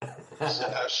concentration? I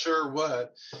said, I sure would.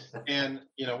 And,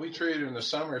 we treated her in the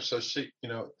summer. So she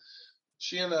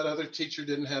and that other teacher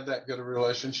didn't have that good a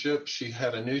relationship. She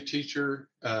had a new teacher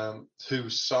who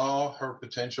saw her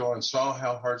potential and saw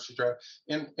how hard she tried.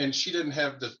 And she didn't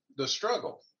have the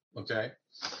struggle. Okay.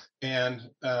 And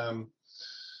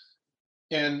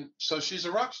so she's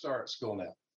a rock star at school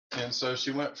now. And so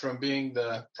she went from being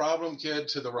the problem kid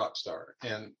to the rock star.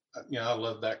 And, I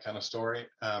love that kind of story.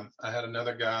 I had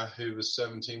another guy who was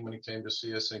 17 when he came to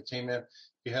see us and came in.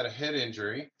 He had a head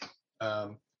injury.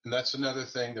 And that's another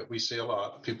thing that we see a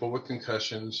lot, people with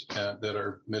concussions that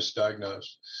are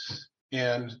misdiagnosed.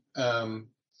 And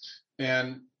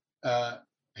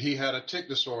he had a tic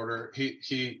disorder.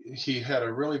 He had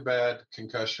a really bad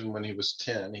concussion when he was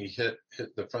 10. He hit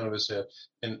the front of his head,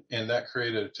 and that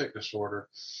created a tic disorder.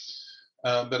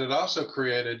 But it also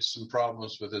created some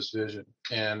problems with his vision.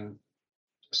 And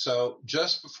so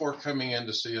just before coming in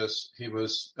to see us, he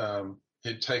was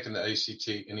he'd taken the ACT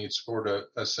and he'd scored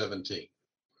a 17,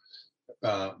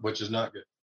 which is not good.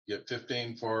 You get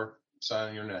 15 for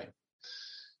signing your name.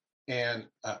 And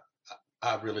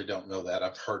I really don't know that.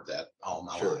 I've heard that all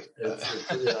my life.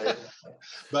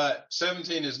 But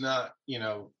 17 is not,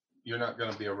 you're not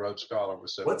going to be a Rhodes Scholar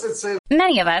with 17. What's it say?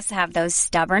 Many of us have those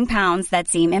stubborn pounds that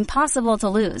seem impossible to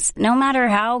lose, no matter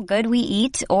how good we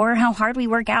eat or how hard we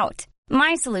work out.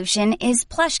 My solution is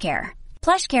PlushCare.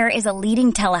 PlushCare is a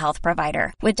leading telehealth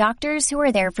provider with doctors who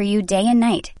are there for you day and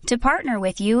night to partner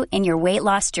with you in your weight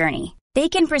loss journey. They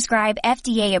can prescribe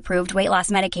FDA-approved weight loss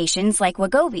medications like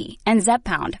Wegovy and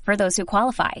Zepbound for those who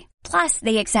qualify. Plus,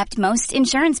 they accept most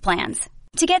insurance plans.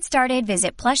 To get started,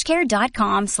 visit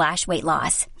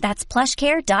plushcare.com/weightloss. That's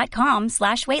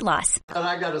plushcare.com/weightloss. And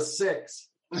I got a 6.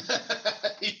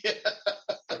 Yeah.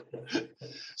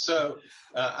 So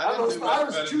I was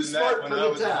too smart for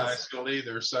the test. In high school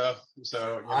either. So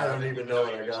I don't even know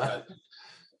what I got.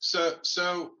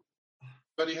 So,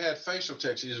 but he had facial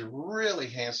tics. He's a really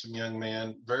handsome young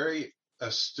man, very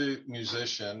astute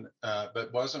musician,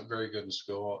 but wasn't very good in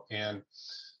school. And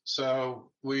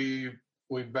so we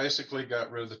basically got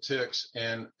rid of the tics,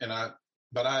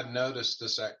 but I had noticed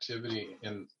this activity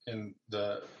in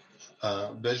the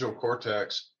visual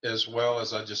cortex, as well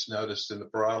as I just noticed in the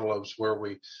parietal lobes, where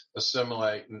we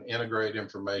assimilate and integrate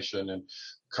information and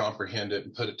comprehend it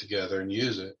and put it together and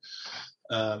use it,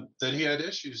 that he had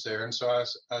issues there. And so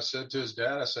I said to his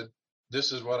dad, I said,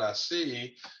 this is what I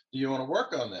see. Do you want to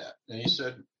work on that? And he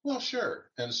said, well, sure.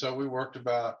 And so we worked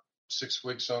about 6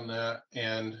 weeks on that.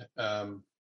 And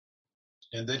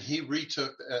then he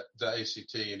retook the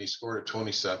ACT and he scored a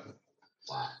 27.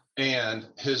 Wow. And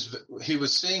he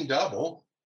was seeing double.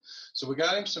 So we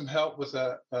got him some help with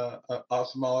an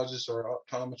ophthalmologist or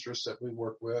optometrist that we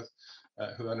work with,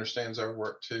 who understands our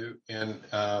work too. And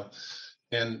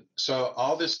so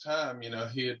all this time,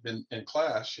 he had been in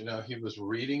class, he was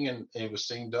reading and he was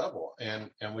seeing double.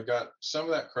 And we got some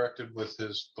of that corrected with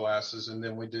his glasses. And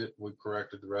then we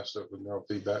corrected the rest of it with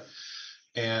neurofeedback.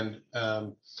 And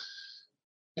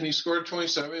he scored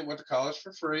 27. He went to college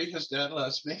for free. His dad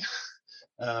loves me.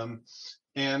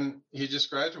 And he just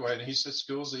graduated. He said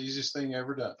school's the easiest thing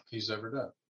he's ever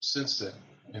done since then.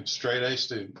 And straight A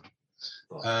student.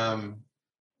 You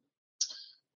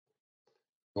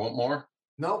want more?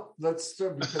 No, that's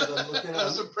true, because I'm looking at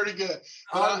those are pretty good.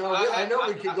 I know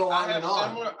we could go on and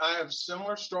on. I have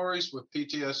similar stories with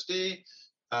PTSD,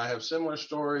 I have similar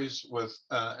stories with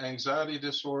anxiety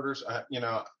disorders.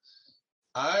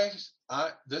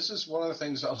 This is one of the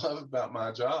things I love about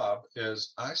my job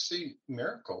is I see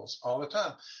miracles all the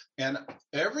time. And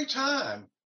every time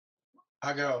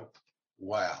I go,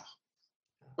 wow,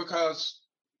 because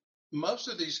most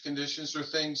of these conditions are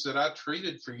things that I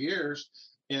treated for years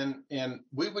and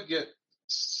we would get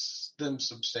them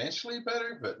substantially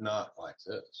better, but not like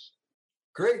this.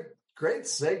 Great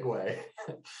segue.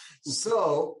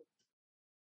 So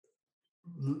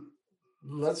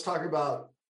let's talk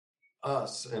about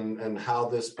us and how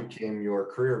this became your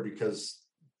career, because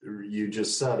you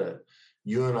just said it.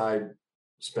 You and I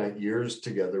spent years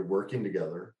together, working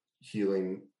together,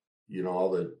 healing,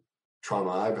 all the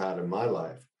trauma I've had in my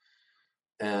life.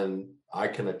 And I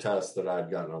can attest that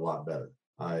I'd gotten a lot better.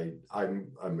 I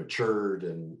matured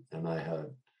and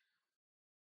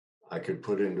I could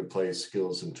put into place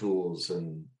skills and tools,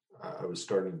 and I was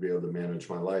starting to be able to manage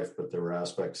my life, but there were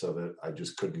aspects of it I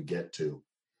just couldn't get to.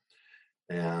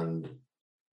 And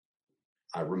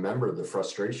I remember the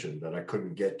frustration that I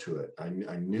couldn't get to it. I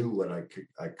knew what I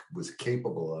was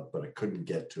capable of, but I couldn't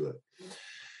get to it.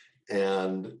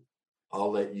 And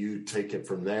I'll let you take it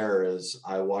from there. As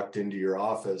I walked into your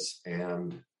office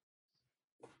and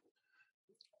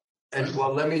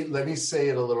well, let me say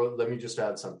it a little. Let me just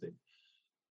add something.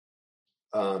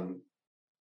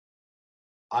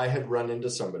 I had run into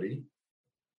somebody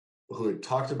who had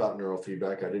talked about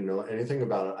neurofeedback. I didn't know anything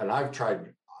about it. And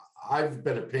I've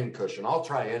been a pincushion. I'll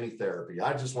try any therapy.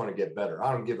 I just want to get better.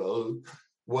 I don't give a hoot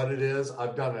what it is.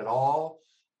 I've done it all.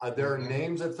 There are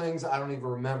names of things I don't even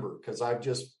remember because I've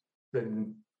just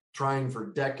been trying for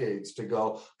decades to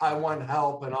go, I want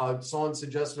help. And someone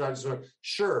suggested, I just went,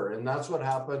 sure. And that's what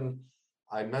happened.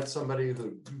 I met somebody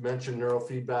who mentioned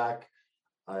neurofeedback.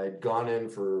 I'd gone in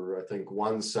for, I think,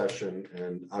 one session,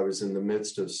 and I was in the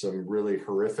midst of some really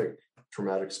horrific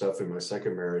traumatic stuff in my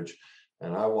second marriage.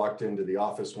 And I walked into the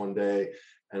office one day,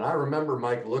 and I remember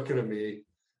Mike looking at me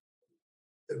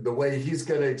the way he's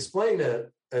going to explain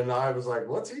it. And I was like,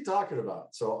 what's he talking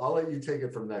about? So I'll let you take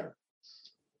it from there.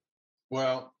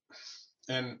 Well,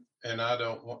 and I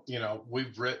don't want,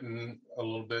 we've written a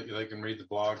little bit, they can read the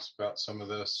blogs about some of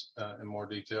this in more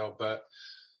detail, but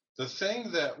the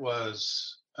thing that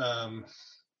was,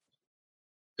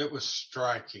 it was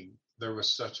striking. There was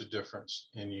such a difference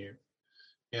in you.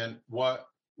 And what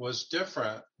was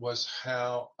different was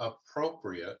how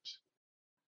appropriate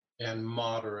and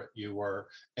moderate you were.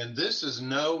 And this is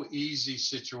no easy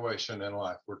situation in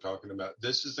life we're talking about.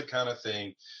 This is the kind of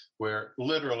thing where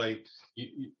literally,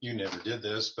 you never did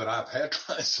this, but I've had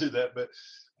clients do that. But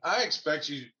I expect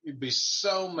you to be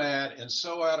so mad and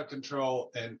so out of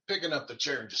control and picking up the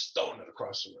chair and just throwing it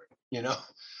across the room,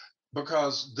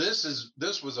 because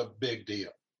this was a big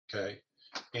deal. Okay.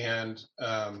 And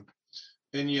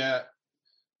yet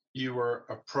you were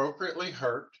appropriately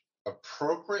hurt,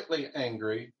 appropriately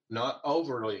angry, not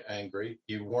overly angry.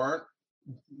 You weren't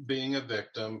being a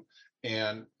victim,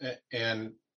 and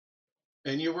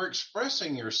you were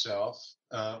expressing yourself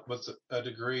with a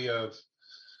degree of,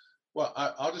 well,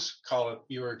 I'll just call it,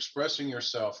 you were expressing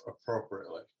yourself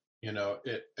appropriately.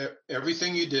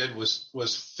 Everything you did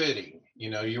was fitting.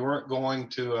 You weren't going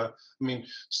to,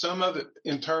 some of it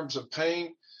in terms of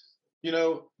pain,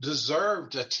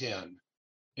 deserved a 10.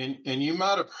 And you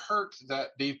might have hurt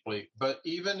that deeply, but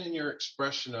even in your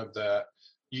expression of that,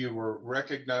 you were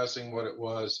recognizing what it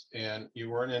was, and you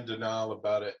weren't in denial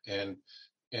about it, and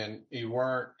you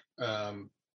weren't,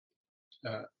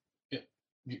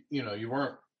 you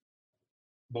weren't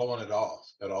blowing it off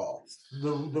at all.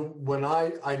 When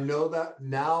I know that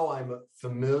now, I'm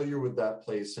familiar with that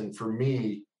place, and for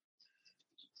me,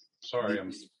 sorry,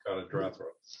 I'm got a dry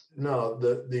throat. No,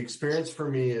 the experience for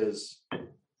me is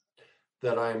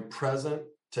that I'm present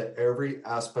to every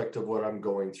aspect of what I'm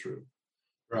going through,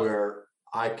 right, where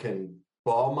I can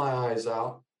bawl my eyes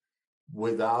out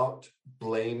without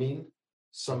blaming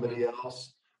somebody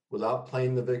else, without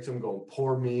playing the victim, going,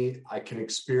 poor me. I can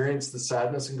experience the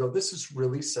sadness and go, this is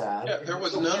really sad. Yeah, there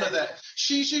was none of that.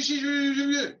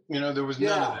 There was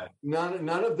none of that.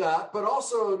 None of that, but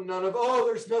also none of,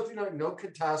 there's nothing, no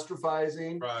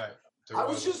catastrophizing. Right. I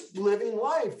was just living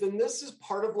life, and this is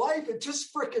part of life. It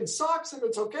just freaking sucks, and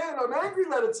it's okay. And I'm angry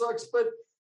that it sucks, but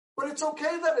it's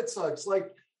okay that it sucks.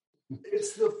 Like,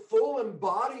 it's the full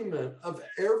embodiment of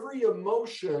every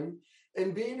emotion,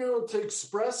 and being able to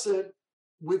express it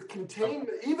with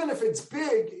containment. Even if it's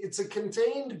big, it's a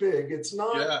contained big. It's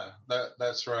not. Yeah,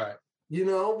 that's right.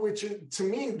 Which to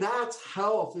me, that's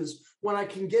health, is when I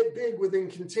can get big within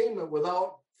containment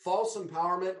without false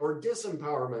empowerment or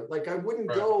disempowerment. Like, I wouldn't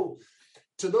go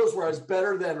to those where I was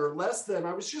better than or less than.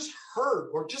 I was just hurt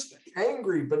or just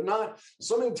angry, but not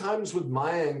so many times with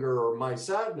my anger or my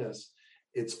sadness.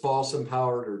 It's false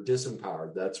empowered or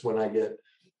disempowered. That's when I get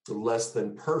less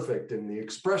than perfect in the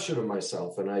expression of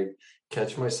myself. And I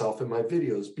catch myself in my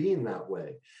videos being that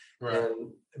way. Right.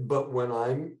 But when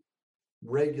I'm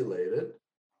regulated,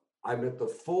 I'm at the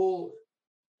full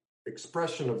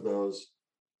expression of those,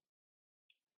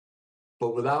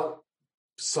 but without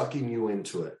sucking you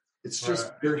into it. It's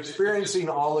just you're experiencing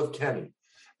all of Kenny.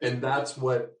 And that's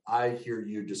what I hear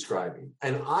you describing.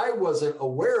 And I wasn't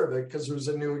aware of it because it was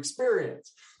a new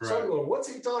experience. So I'm going, what's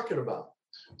he talking about?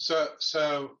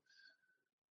 So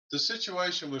the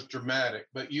situation was dramatic,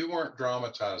 but you weren't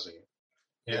dramatizing it.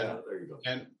 Yeah, there you go.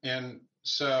 And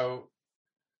so,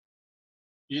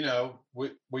 you know,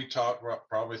 we talked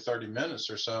probably 30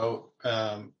 minutes or so,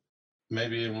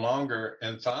 maybe even longer.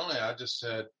 And finally I just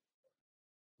said,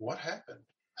 what happened?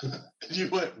 And you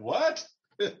went, what?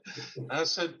 And I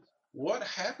said, what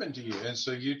happened to you? And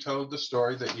so you told the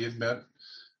story that you'd met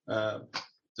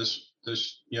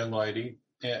this young lady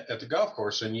at the golf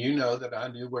course, and you know that I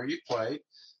knew where you played.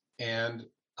 And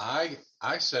I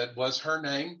said, was her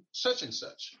name such and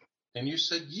such? And you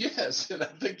said, yes. And I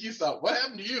think you thought, what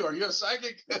happened to you? Are you a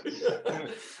psychic?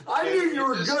 I knew you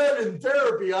were good in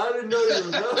therapy. I didn't know you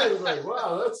were good. I was like,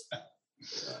 wow, that's...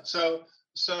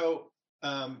 So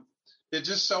it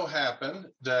just so happened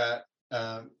that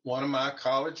one of my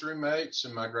college roommates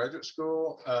and my graduate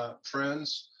school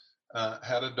friends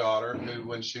had a daughter who,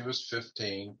 when she was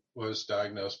 15, was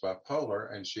diagnosed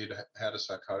bipolar, and she'd had a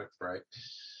psychotic break.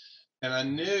 And I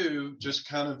knew, just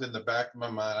kind of in the back of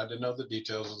my mind, I didn't know the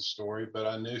details of the story, but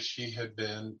I knew she had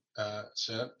been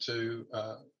sent to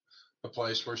a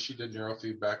place where she did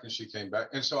neurofeedback, and she came back.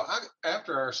 And so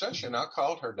after our session, I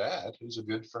called her dad, who's a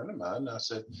good friend of mine. And I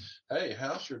said, hey,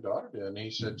 how's your daughter doing? And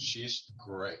he said, she's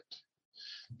great.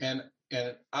 And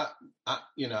I,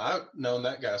 you know, I've known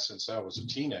that guy since I was a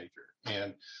teenager,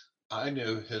 and I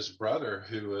knew his brother,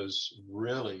 who was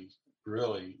really,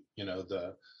 really, you know,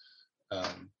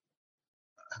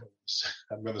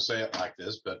 I'm going to say it like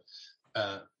this, but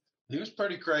he was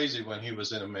pretty crazy when he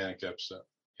was in a manic episode.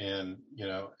 And, you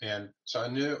know, and so I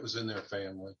knew it was in their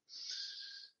family.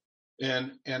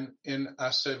 And I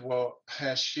said, well,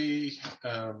 has she,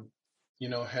 you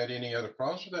know, had any other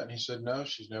problems with that? And he said, no,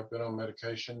 she's never been on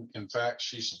medication. In fact,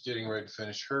 she's getting ready to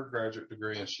finish her graduate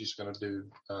degree, and she's going to do,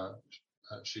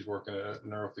 she's working at a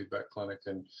neurofeedback clinic,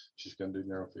 and she's going to do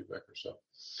neurofeedback herself.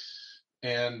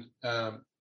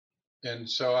 And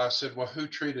so I said, well, who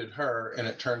treated her? And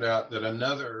it turned out that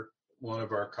another one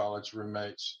of our college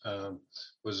roommates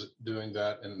was doing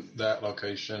that in that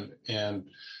location. And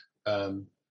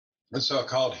so I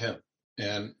called him.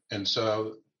 And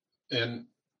so,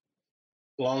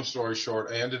 long story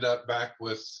short, I ended up back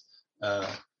with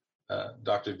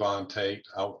Dr. Yvonne Tate.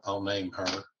 I'll name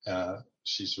her.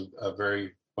 She's a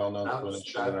very well-known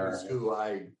clinician. That's who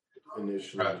I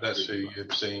initially. Right, that's who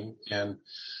you've seen. And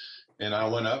I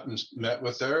went up and met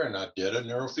with her, and I did a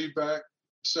neurofeedback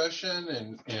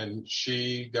session, and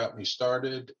she got me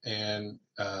started, and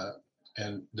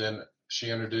then she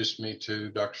introduced me to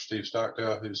Dr. Steve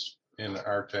Stockdale, who's in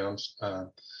our town's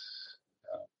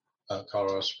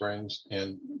Colorado Springs.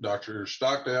 And Dr.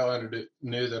 Stockdale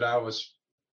knew that I was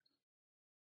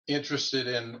interested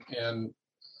in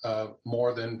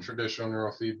more than traditional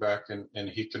neurofeedback, and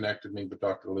he connected me with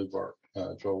Dr. Lubar,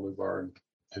 Joel Lubar,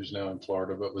 who's now in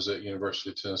Florida, but was at University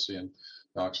of Tennessee in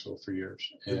Knoxville for years.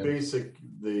 And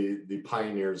the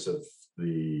pioneers of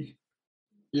the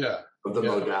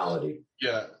modality.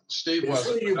 Yeah, Steve was.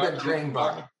 Who you've been trained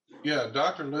by. Yeah,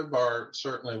 Dr. Lubar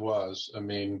certainly was. I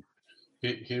mean,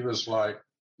 he was like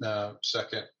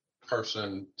second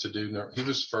person to do. He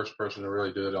was the first person to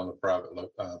really do it on the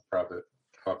private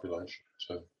population.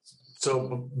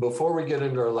 So before we get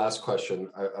into our last question,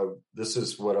 this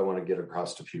is what I want to get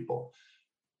across to people.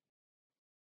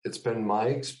 It's been my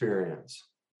experience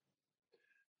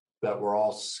that we're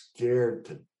all scared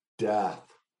to death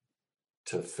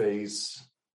to face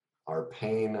our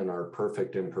pain and our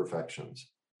perfect imperfections.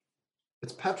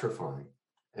 It's petrifying.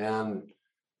 And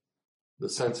the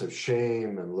sense of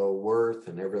shame and low worth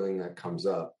and everything that comes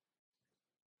up.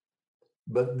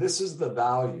 But this is the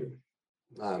value.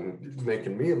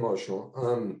 Making me emotional.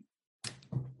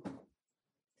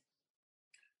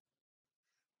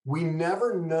 We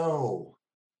never know.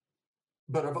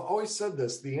 But I've always said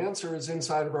this, the answer is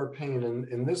inside of our pain,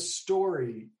 and this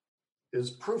story is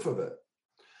proof of it.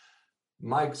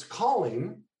 Mike's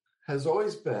calling has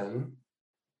always been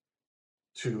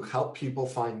to help people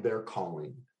find their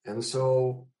calling. And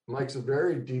so Mike's a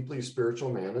very deeply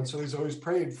spiritual man, and so he's always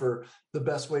prayed for the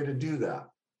best way to do that.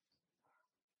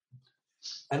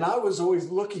 And I was always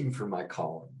looking for my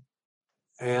calling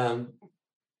and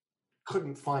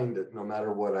couldn't find it no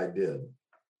matter what I did.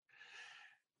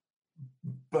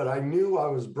 But I knew I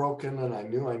was broken and I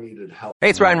knew I needed help. Hey,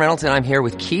 it's Ryan Reynolds, and I'm here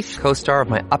with Keith, co-star of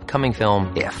my upcoming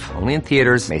film, If, only in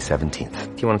theaters May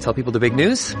 17th. Do you want to tell people the big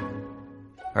news?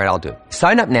 All right, I'll do it.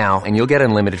 Sign up now and you'll get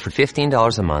unlimited for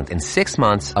 $15 a month and 6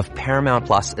 months of Paramount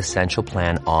Plus Essential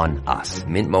Plan on us.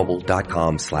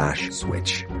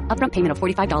 MintMobile.com/switch. Upfront payment of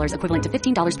 $45 equivalent to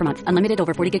 $15 per month. Unlimited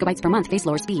over 40 gigabytes per month. Face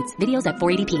lower speeds. Videos at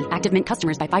 480p. Active Mint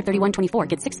customers by 531.24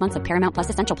 get 6 months of Paramount Plus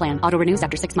Essential Plan. Auto renews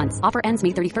after 6 months. Offer ends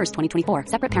May 31st, 2024.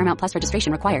 Separate Paramount Plus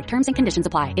registration required. Terms and conditions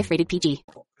apply if rated PG.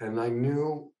 And I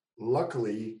knew,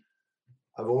 luckily,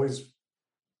 I've always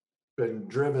been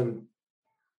driven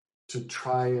to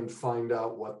try and find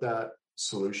out what that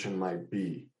solution might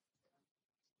be.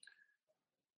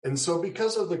 And so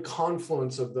because of the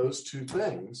confluence of those two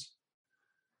things,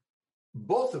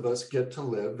 both of us get to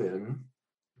live in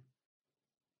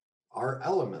our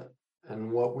element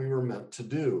and what we were meant to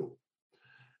do.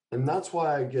 And that's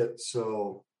why I get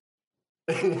so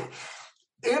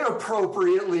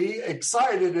inappropriately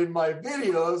excited in my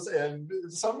videos and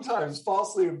sometimes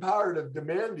falsely empowered of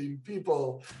demanding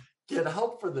people get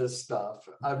help for this stuff.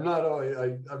 I'm not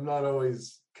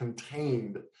always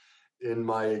contained in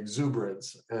my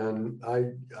exuberance, and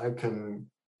I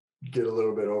can get a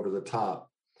little bit over the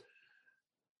top.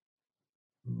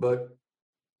 But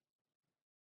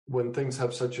when things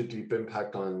have such a deep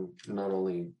impact on not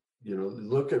only,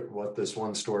 look at what this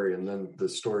one story and then the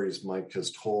stories Mike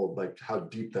has told, like how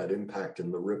deep that impact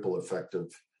and the ripple effect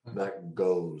of that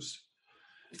goes.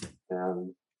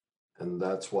 And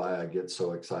that's why I get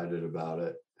so excited about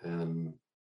it. And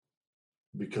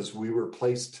because we were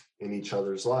placed in each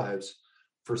other's lives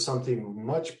for something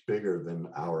much bigger than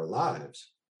our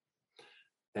lives.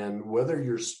 And whether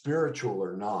you're spiritual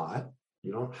or not,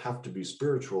 you don't have to be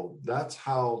spiritual. That's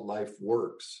how life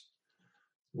works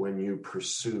when you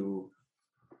pursue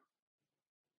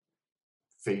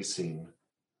facing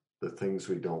the things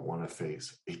we don't want to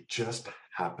face. It just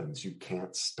happens. You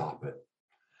can't stop it.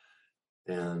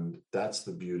 And that's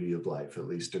the beauty of life, at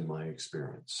least in my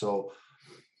experience. So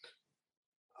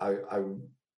I'm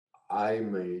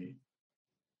a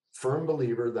firm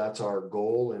believer that's our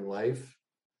goal in life,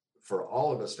 for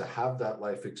all of us to have that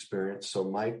life experience. So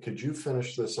Mike, could you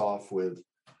finish this off with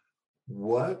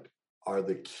what are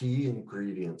the key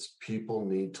ingredients people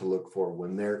need to look for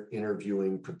when they're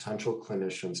interviewing potential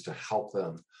clinicians to help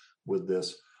them with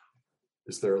this?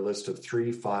 Is there a list of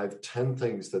 3, 5, 10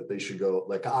 things that they should go?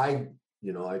 Like I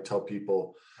tell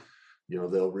people,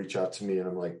 they'll reach out to me and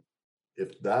I'm like,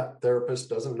 if that therapist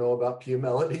doesn't know about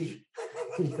Pia-Mellody,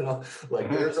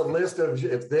 there's a list of,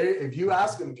 if you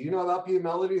ask them, do you know about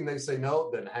Pia-Mellody? And they say no,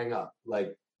 then hang up.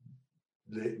 Like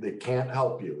they can't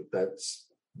help you. That's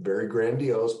very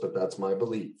grandiose, but that's my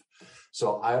belief.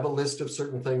 So I have a list of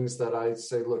certain things that I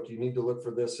say, look, you need to look for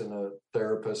this in a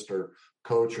therapist or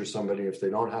coach or somebody. If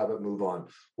they don't have it, move on.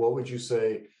 What would you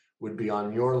say would be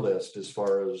on your list as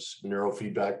far as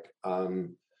neurofeedback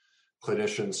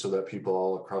clinicians, so that people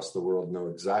all across the world know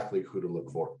exactly who to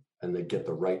look for and they get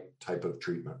the right type of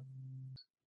treatment?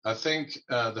 I think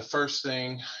the first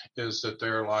thing is that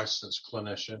they're a licensed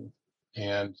clinician.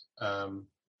 And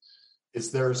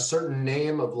is there a certain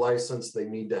name of license they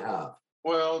need to have?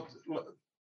 Well,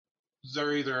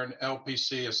 they're either an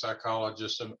LPC, a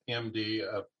psychologist, an MD,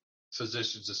 a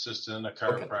physician's assistant, a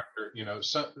chiropractor,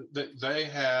 they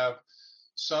have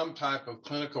some type of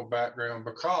clinical background,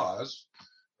 because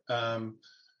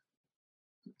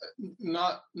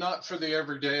not for the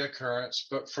everyday occurrence,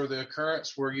 but for the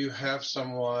occurrence where you have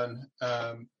someone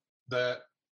that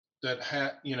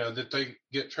they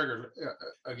get triggered.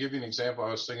 I'll give you an example.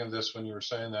 I was thinking of this when you were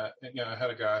saying that. I had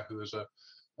a guy who was a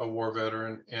war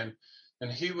veteran, and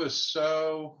he was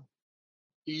so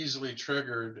easily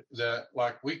triggered that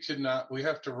we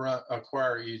have to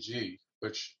acquire EEG,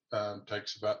 which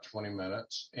takes about 20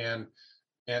 minutes. And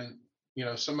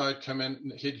somebody'd come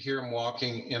in, he'd hear him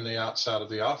walking in the outside of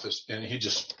the office, and he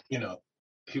just, he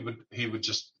would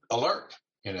just alert,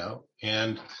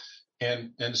 and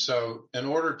so in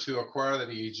order to acquire that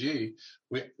EEG,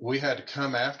 we had to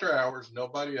come after hours,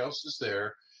 nobody else is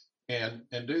there, and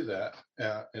do that,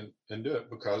 and do it,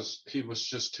 because he was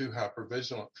just too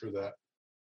hypervigilant for that.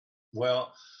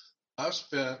 Well, I've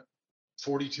spent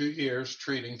 42 years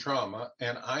treating trauma,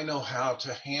 and I know how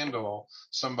to handle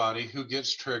somebody who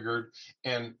gets triggered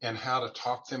and how to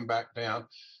talk them back down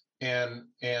and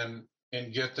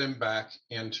get them back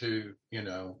into,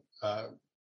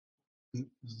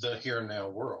 the here and now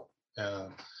world.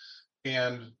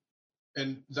 And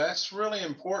that's really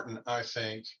important, I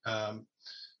think.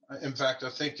 In fact, I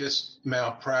think it's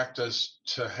malpractice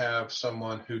to have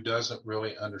someone who doesn't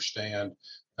really understand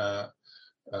the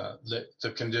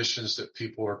conditions that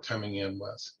people are coming in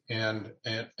with and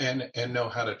know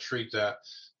how to treat that.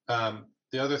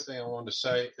 The other thing I wanted to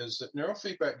say is that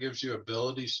neurofeedback gives you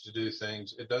abilities to do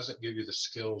things. It doesn't give you the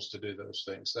skills to do those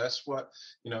things. That's what,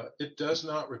 it does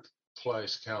not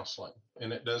replace counseling,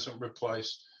 and it doesn't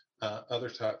replace other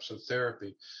types of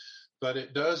therapy, but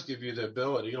it does give you the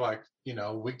ability, like,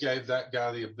 we gave that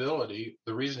guy the ability.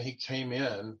 The reason he came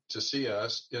in to see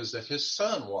us is that his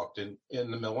son walked in the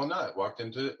middle of the night, walked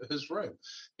into his room,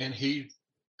 and he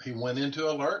went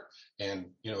into alert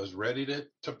and, was ready to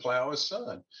plow his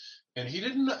son. And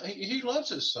he loves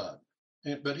his son,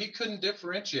 but he couldn't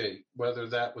differentiate whether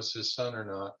that was his son or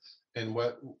not, and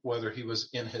whether he was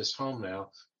in his home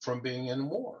now from being in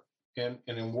war. And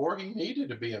in war, he needed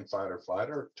to be in fight or flight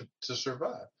to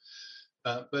survive.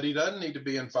 But he doesn't need to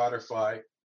be in fight or flight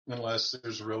unless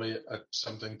there's really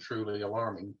something truly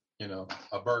alarming,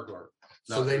 a burglar.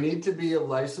 So they need to be a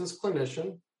licensed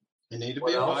clinician. They need to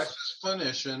be a licensed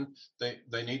clinician.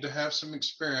 They need to have some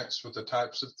experience with the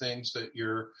types of things that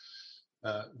you're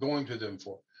going to them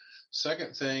for.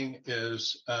 Second thing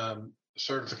is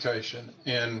certification.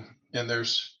 And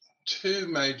there's two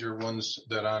major ones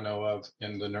that I know of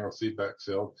in the neurofeedback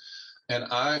field. And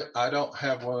I don't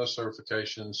have one of those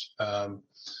certifications.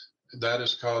 That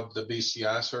is called the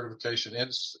BCI certification.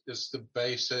 It's the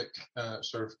basic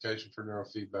certification for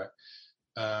neurofeedback.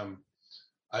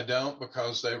 I don't,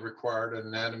 because they required an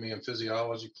anatomy and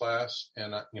physiology class.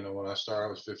 And, when I started, I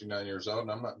was 59 years old,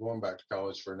 and I'm not going back to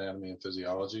college for anatomy and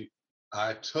physiology.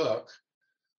 I took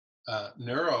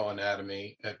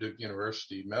neuroanatomy at Duke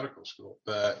University Medical School,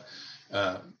 but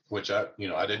which I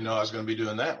didn't know I was going to be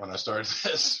doing that when I started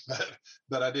this,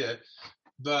 but I did.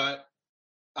 But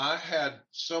I had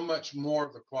so much more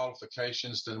of the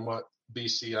qualifications than what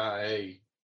BCIA,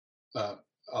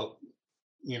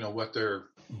 what their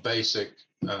basic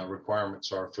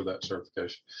requirements are for that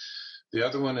certification. The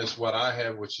other one is what I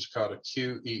have, which is called a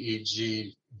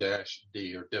QEEG-D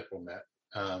or diplomat.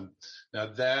 Now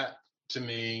that to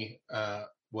me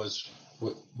was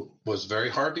very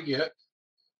hard to get.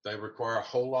 They require a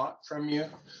whole lot from you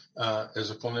as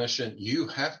a clinician. You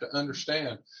have to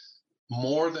understand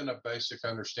more than a basic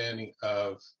understanding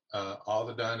of all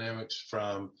the dynamics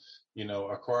from,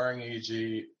 acquiring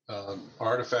EEG,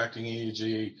 artifacting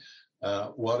EEG,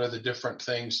 what are the different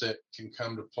things that can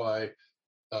come to play,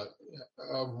 a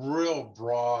real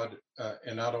broad,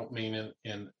 and I don't mean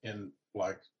in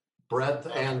like breadth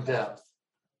and depth.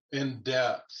 In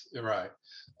depth, right.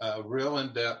 Real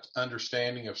in-depth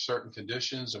understanding of certain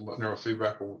conditions and what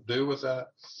neurofeedback will do with that.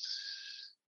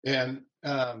 And,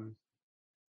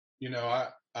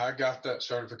 I got that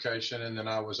certification, and then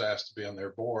I was asked to be on their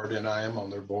board, and I am on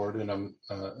their board, and I'm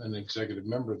an executive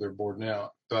member of their board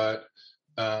now. But,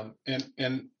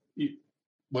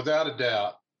 without a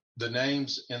doubt, the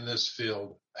names in this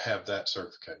field have that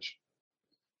certification.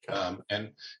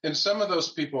 And some of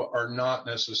those people are not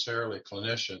necessarily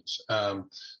clinicians.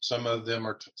 Some of them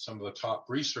are some of the top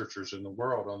researchers in the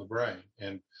world on the brain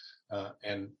and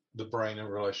the brain in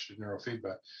relation to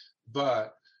neurofeedback.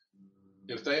 But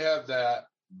if they have that,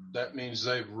 that means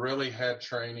they've really had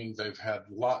training. They've had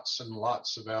lots and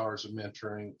lots of hours of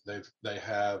mentoring. They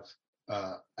have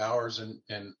hours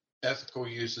and ethical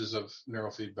uses of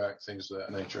neurofeedback, things of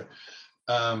that nature.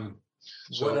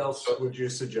 What else would you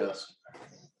suggest?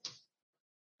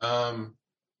 I'm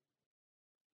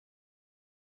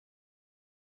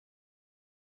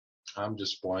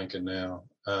just blanking now.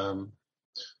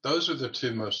 Those are the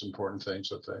two most important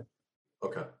things, I think.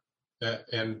 Okay.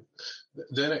 And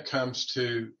then it comes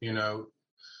to,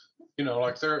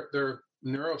 like their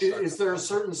neuropsych. Is there a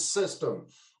certain system?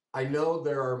 I know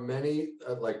there are many,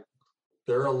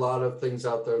 there are a lot of things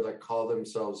out there that call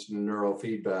themselves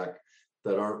neurofeedback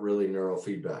that aren't really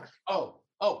neurofeedback. Oh,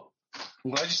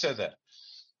 I'm glad you said that.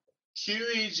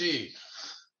 QEEG.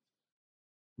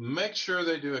 Make sure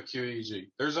they do a QEEG.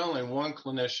 There's only one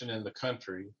clinician in the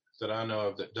country that I know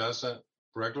of that doesn't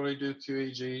regularly do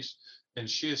QEEGs, and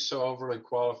she is so overly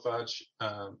qualified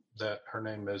that her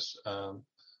name is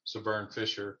Severn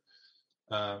Fisher.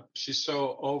 She's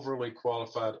so overly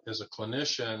qualified as a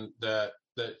clinician that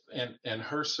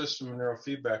her system of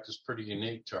neurofeedback is pretty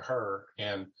unique to her,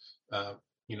 and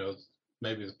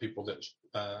maybe the people that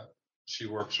she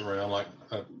works around, like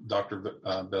Dr.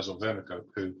 Bezel Vinico,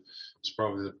 who is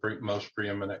probably the most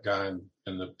preeminent guy in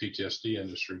the PTSD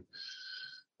industry.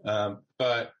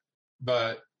 But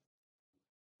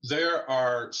there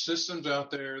are systems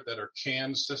out there that are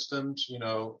canned systems,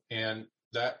 and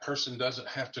that person doesn't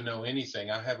have to know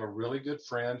anything. I have a really good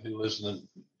friend who lives in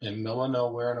middle of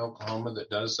nowhere in Oklahoma that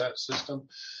does that system.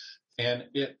 And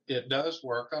it does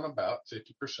work on about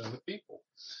 50% of the people,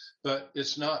 but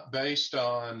it's not based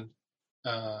on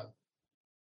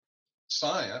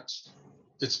science.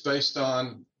 It's based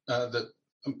on that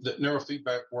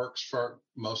neurofeedback works for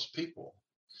most people.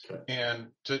 And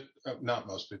not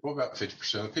most people, about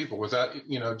 50% of people, without,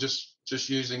 just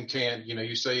using canned,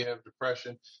 you say you have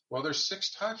depression. Well, there's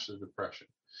 6 types of depression.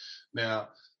 Now,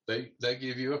 they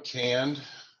give you a canned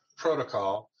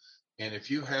protocol. And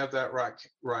if you have that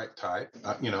right type,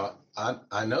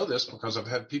 I know this because I've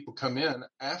had people come in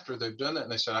after they've done that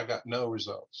and they said, I got no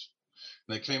results.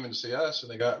 And they came in to see us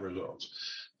and they got results.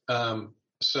 And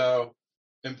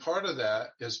part of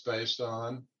that is based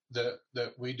on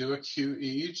that we do a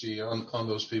QEEG on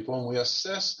those people and we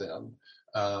assess them.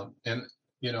 I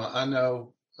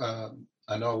know a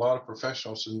lot of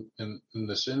professionals in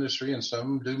this industry, and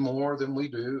some do more than we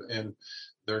do, and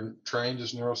they're trained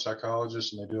as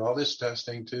neuropsychologists and they do all this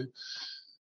testing too.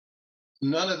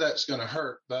 None of that's going to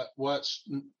hurt, but what's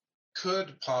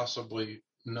could possibly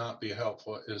not be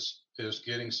helpful is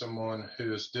getting someone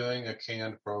who is doing a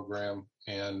canned program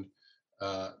and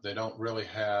they don't really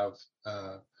have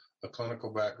a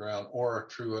clinical background or a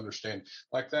true understanding.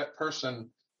 Like that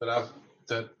person that I'm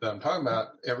talking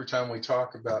about, every time we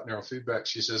talk about neurofeedback,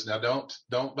 she says, now don't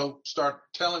start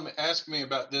asking me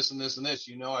about this and this and this.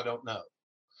 I don't know.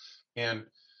 And,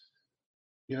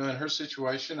 in her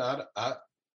situation, I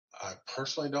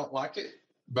personally don't like it,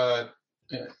 but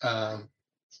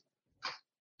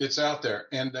it's out there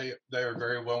and they are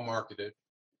very well marketed.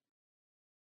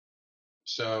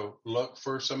 So look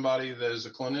for somebody that is a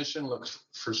clinician, look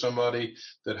for somebody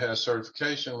that has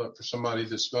certification, look for somebody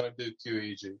that's going to do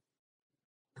QEEG.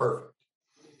 Perfect.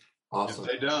 Awesome.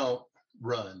 If they don't,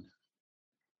 run.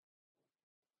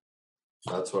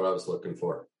 That's what I was looking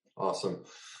for. Awesome.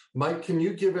 Mike, can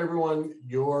you give everyone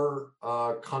your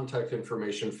contact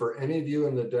information for any of you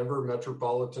in the Denver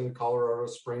metropolitan Colorado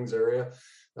Springs area?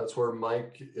 That's where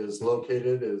Mike is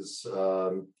located, is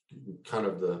kind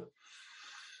of the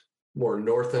more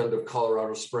north end of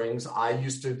Colorado Springs.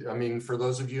 For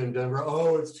those of you in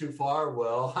Denver, it's too far.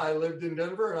 Well, I lived in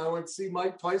Denver and I went to see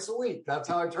Mike twice a week. That's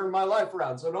how I turned my life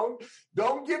around. So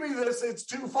don't give me this, it's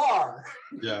too far.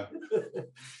 Yeah.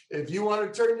 If you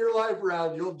want to turn your life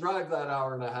around, you'll drive that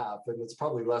hour and a half. And it's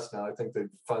probably less now. I think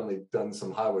they've finally done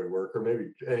some highway work, or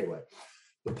maybe, anyway.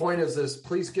 The point is this: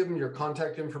 please give them your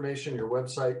contact information, your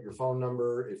website, your phone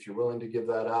number, if you're willing to give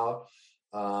that out.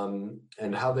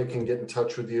 And how they can get in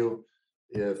touch with you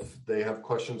if they have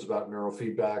questions about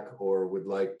neurofeedback or would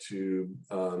like to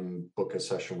book a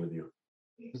session with you.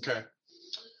 Okay.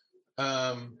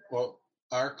 Well,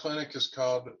 our clinic is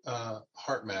called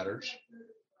Heart Matters,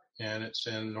 and it's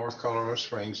in North Colorado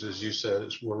Springs, as you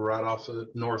said. We're right off of the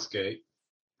North Gate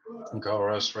in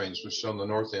Colorado Springs, which is on the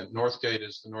north end. North Gate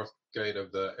is the north gate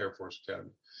of the Air Force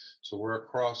Academy. So we're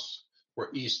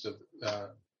east of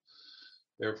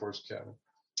Air Force Academy.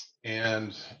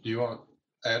 And do you want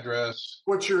address?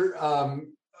 What's your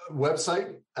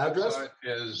website address? Website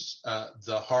is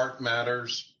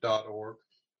theheartmatters.org.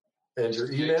 And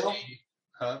your email?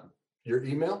 Your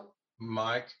email?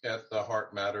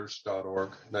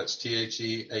 Mike@theheartmatters.org. That's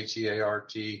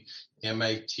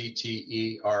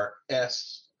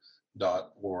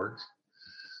TheHeartmatters.org.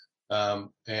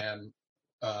 And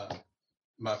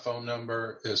my phone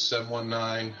number is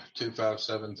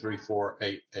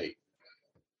 719-257-3488.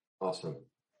 Awesome.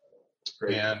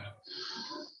 Great. And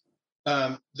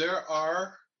there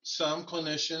are some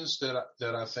clinicians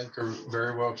that I think are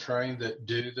very well trained that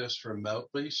do this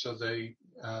remotely, so they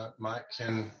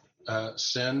can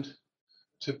send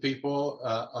to people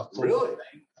a full really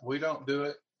thing. We don't do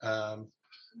it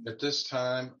at this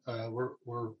time.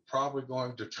 We're probably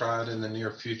going to try it in the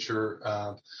near future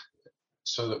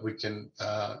so that we can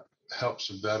help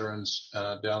some veterans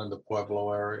down in the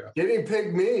Pueblo area. Guinea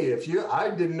pig me. I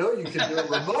didn't know you could do it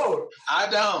remote. I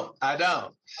don't.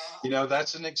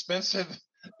 That's an expensive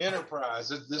enterprise.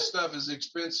 This stuff is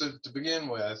expensive to begin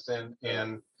with,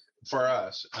 and for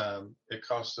us, it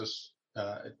costs us.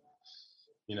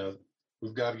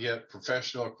 We've got to get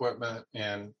professional equipment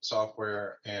and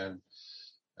software, and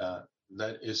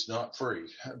that is not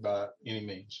free by any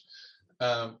means.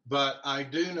 But I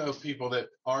do know people that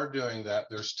are doing that.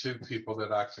 There's 2 people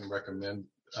that I can recommend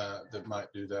that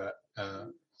might do that.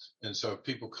 And so if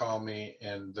people call me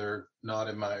and they're not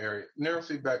in my area,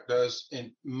 neurofeedback does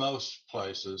in most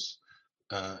places.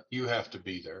 You have to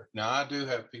be there. Now, I do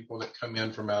have people that come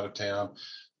in from out of town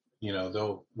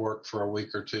they'll work for a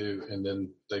week or two and then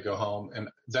they go home. And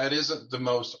that isn't the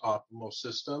most optimal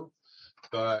system,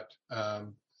 but,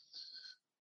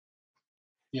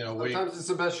 sometimes it's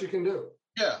the best you can do.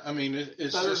 Yeah. I mean,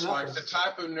 it's just like the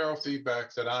type of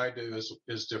neurofeedback that I do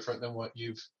is different than what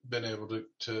you've been able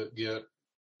to get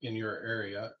in your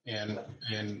area. And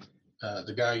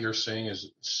the guy you're seeing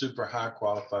is super high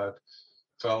qualified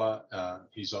fella.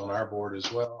 He's on our board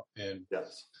as well. And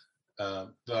yes,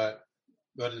 but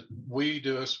we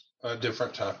do a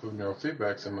different type of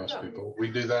neurofeedback than most people. We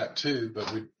do that too, but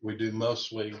we do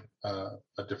mostly a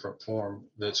different form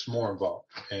that's more involved.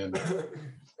 And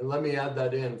and let me add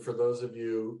that in for those of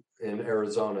you in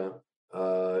Arizona.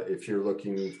 If you're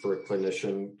looking for a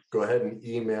clinician, go ahead and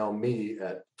email me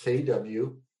at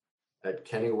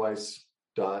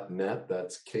kw@kennyweiss.net.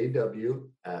 That's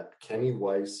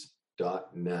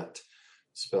kw@kennyweiss.net.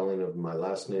 Spelling of my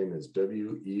last name is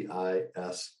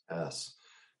Weiss.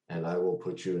 And I will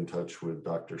put you in touch with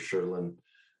Dr. Sherlin,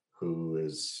 who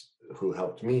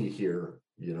helped me here.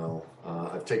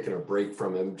 I've taken a break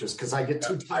from him just because I get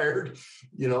too tired,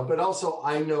 but also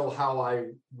I know how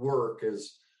I work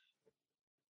is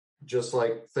just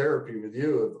like therapy with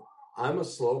you. I'm a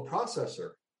slow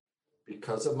processor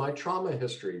because of my trauma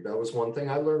history. That was one thing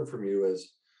I learned from you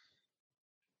is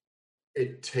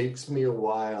it takes me a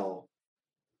while.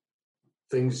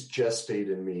 Things gestate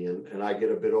in me and I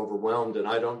get a bit overwhelmed and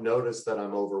I don't notice that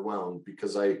I'm overwhelmed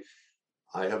because I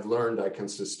have learned I can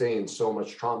sustain so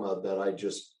much trauma that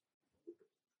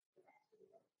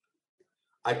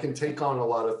I can take on a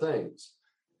lot of things.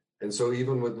 And so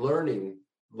even with learning,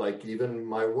 like even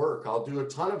my work, I'll do a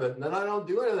ton of it and then I don't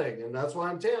do anything. And that's why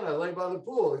I'm tan. I lay by the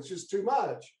pool. It's just too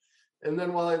much. And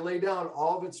then while I lay down,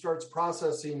 all of it starts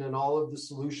processing and all of the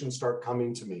solutions start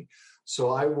coming to me. So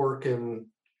I work in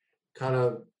kind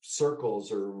of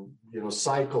circles or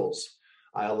cycles.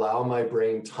 I allow my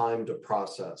brain time to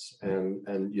process and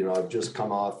I've just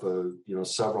come off of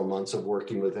several months of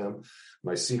working with him.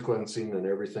 My sequencing and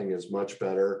everything is much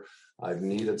better. I've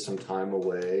needed some time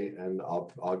away and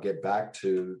I'll get back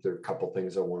to there are a couple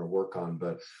things I want to work on,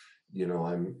 but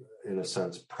I'm in a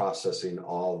sense processing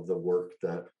all of the work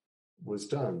that was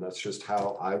done. That's just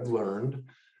how I've learned.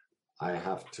 I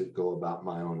have to go about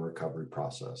my own recovery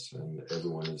process, and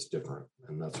everyone is different,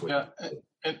 and that's what. Yeah,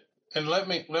 and let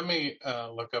me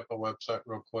look up a website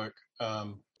real quick.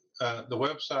 The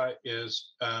website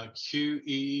is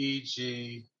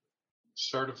QEEG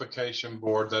Certification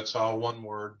Board. That's all one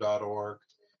word .org,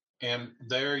 and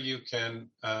there you can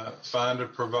find a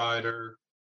provider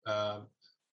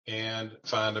and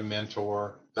find a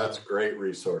mentor. That's a great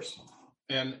resource.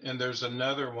 And there's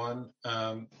another one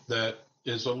that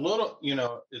is a little,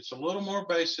 it's a little more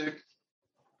basic.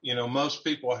 Most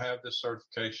people have this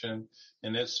certification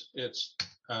and it's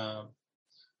found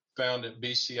at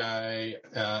BCIA.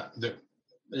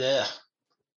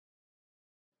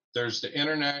 There's the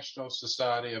International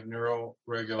Society of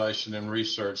Neuroregulation and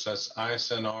Research. That's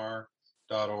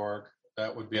ISNR.org.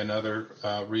 That would be another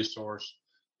resource.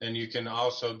 And you can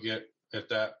also get at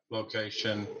that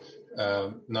location,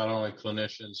 not only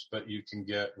clinicians, but you can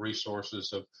get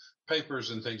resources of papers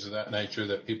and things of that nature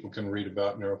that people can read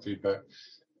about neurofeedback.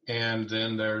 And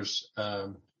then there's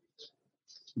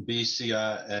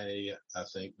BCIA, I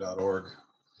think, .org.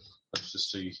 Let's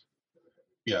just see.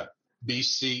 Yeah,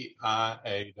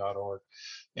 BCIA.org.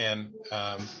 And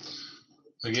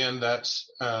again, that's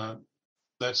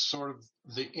sort of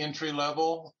the entry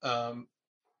level.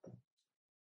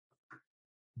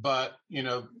 But,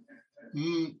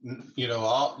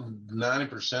 all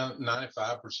 90%,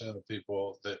 95% of the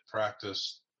people that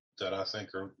practice that I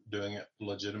think are doing it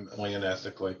legitimately and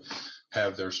ethically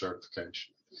have their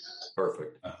certification.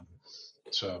 Perfect.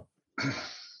 So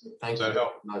thank you that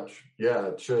help? much. Yeah,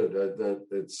 it should.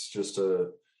 It's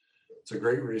a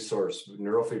great resource.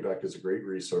 Neurofeedback is a great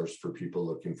resource for people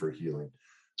looking for healing.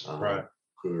 Right.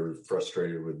 Who are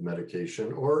frustrated with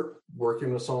medication or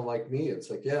working with someone like me.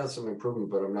 It's like, yeah, some improvement,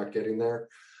 but I'm not getting there.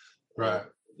 Right.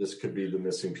 This could be the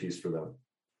missing piece for them.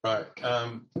 Right.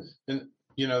 And,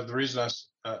 the reason I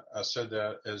said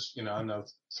that is, I know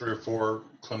 3 or 4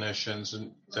 clinicians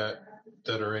that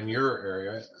are in your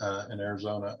area, in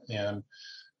Arizona, and,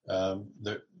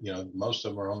 most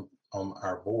of them are on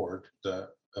our board, the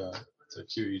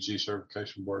QEEG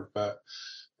certification board, but,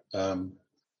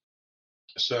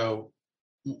 so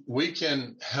we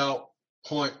can help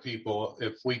point people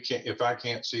if I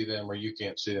can't see them or you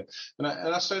can't see them. And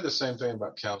I say the same thing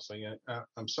about counseling.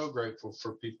 I'm so grateful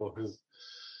for people who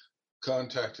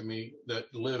contacted me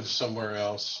that live somewhere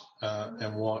else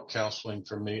and want counseling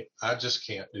from me. I just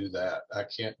can't do that. I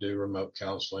can't do remote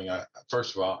counseling.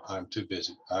 First of all, I'm too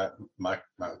busy. My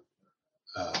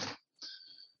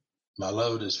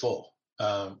load is full.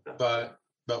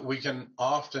 But we can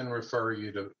often refer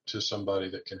you to somebody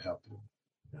that can help you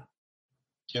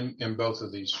in both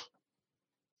of these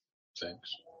things.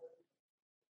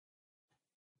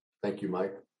 Thank you,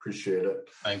 Mike. Appreciate it.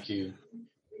 Thank you.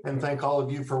 And thank all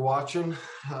of you for watching.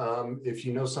 If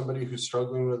you know somebody who's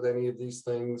struggling with any of these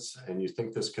things and you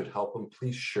think this could help them,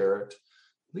 please share it.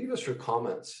 Leave us your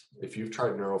comments. If you've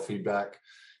tried neurofeedback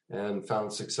and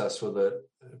found success with it,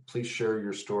 please share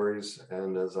your stories.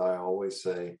 And as I always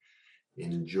say,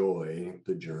 enjoy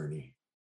the journey.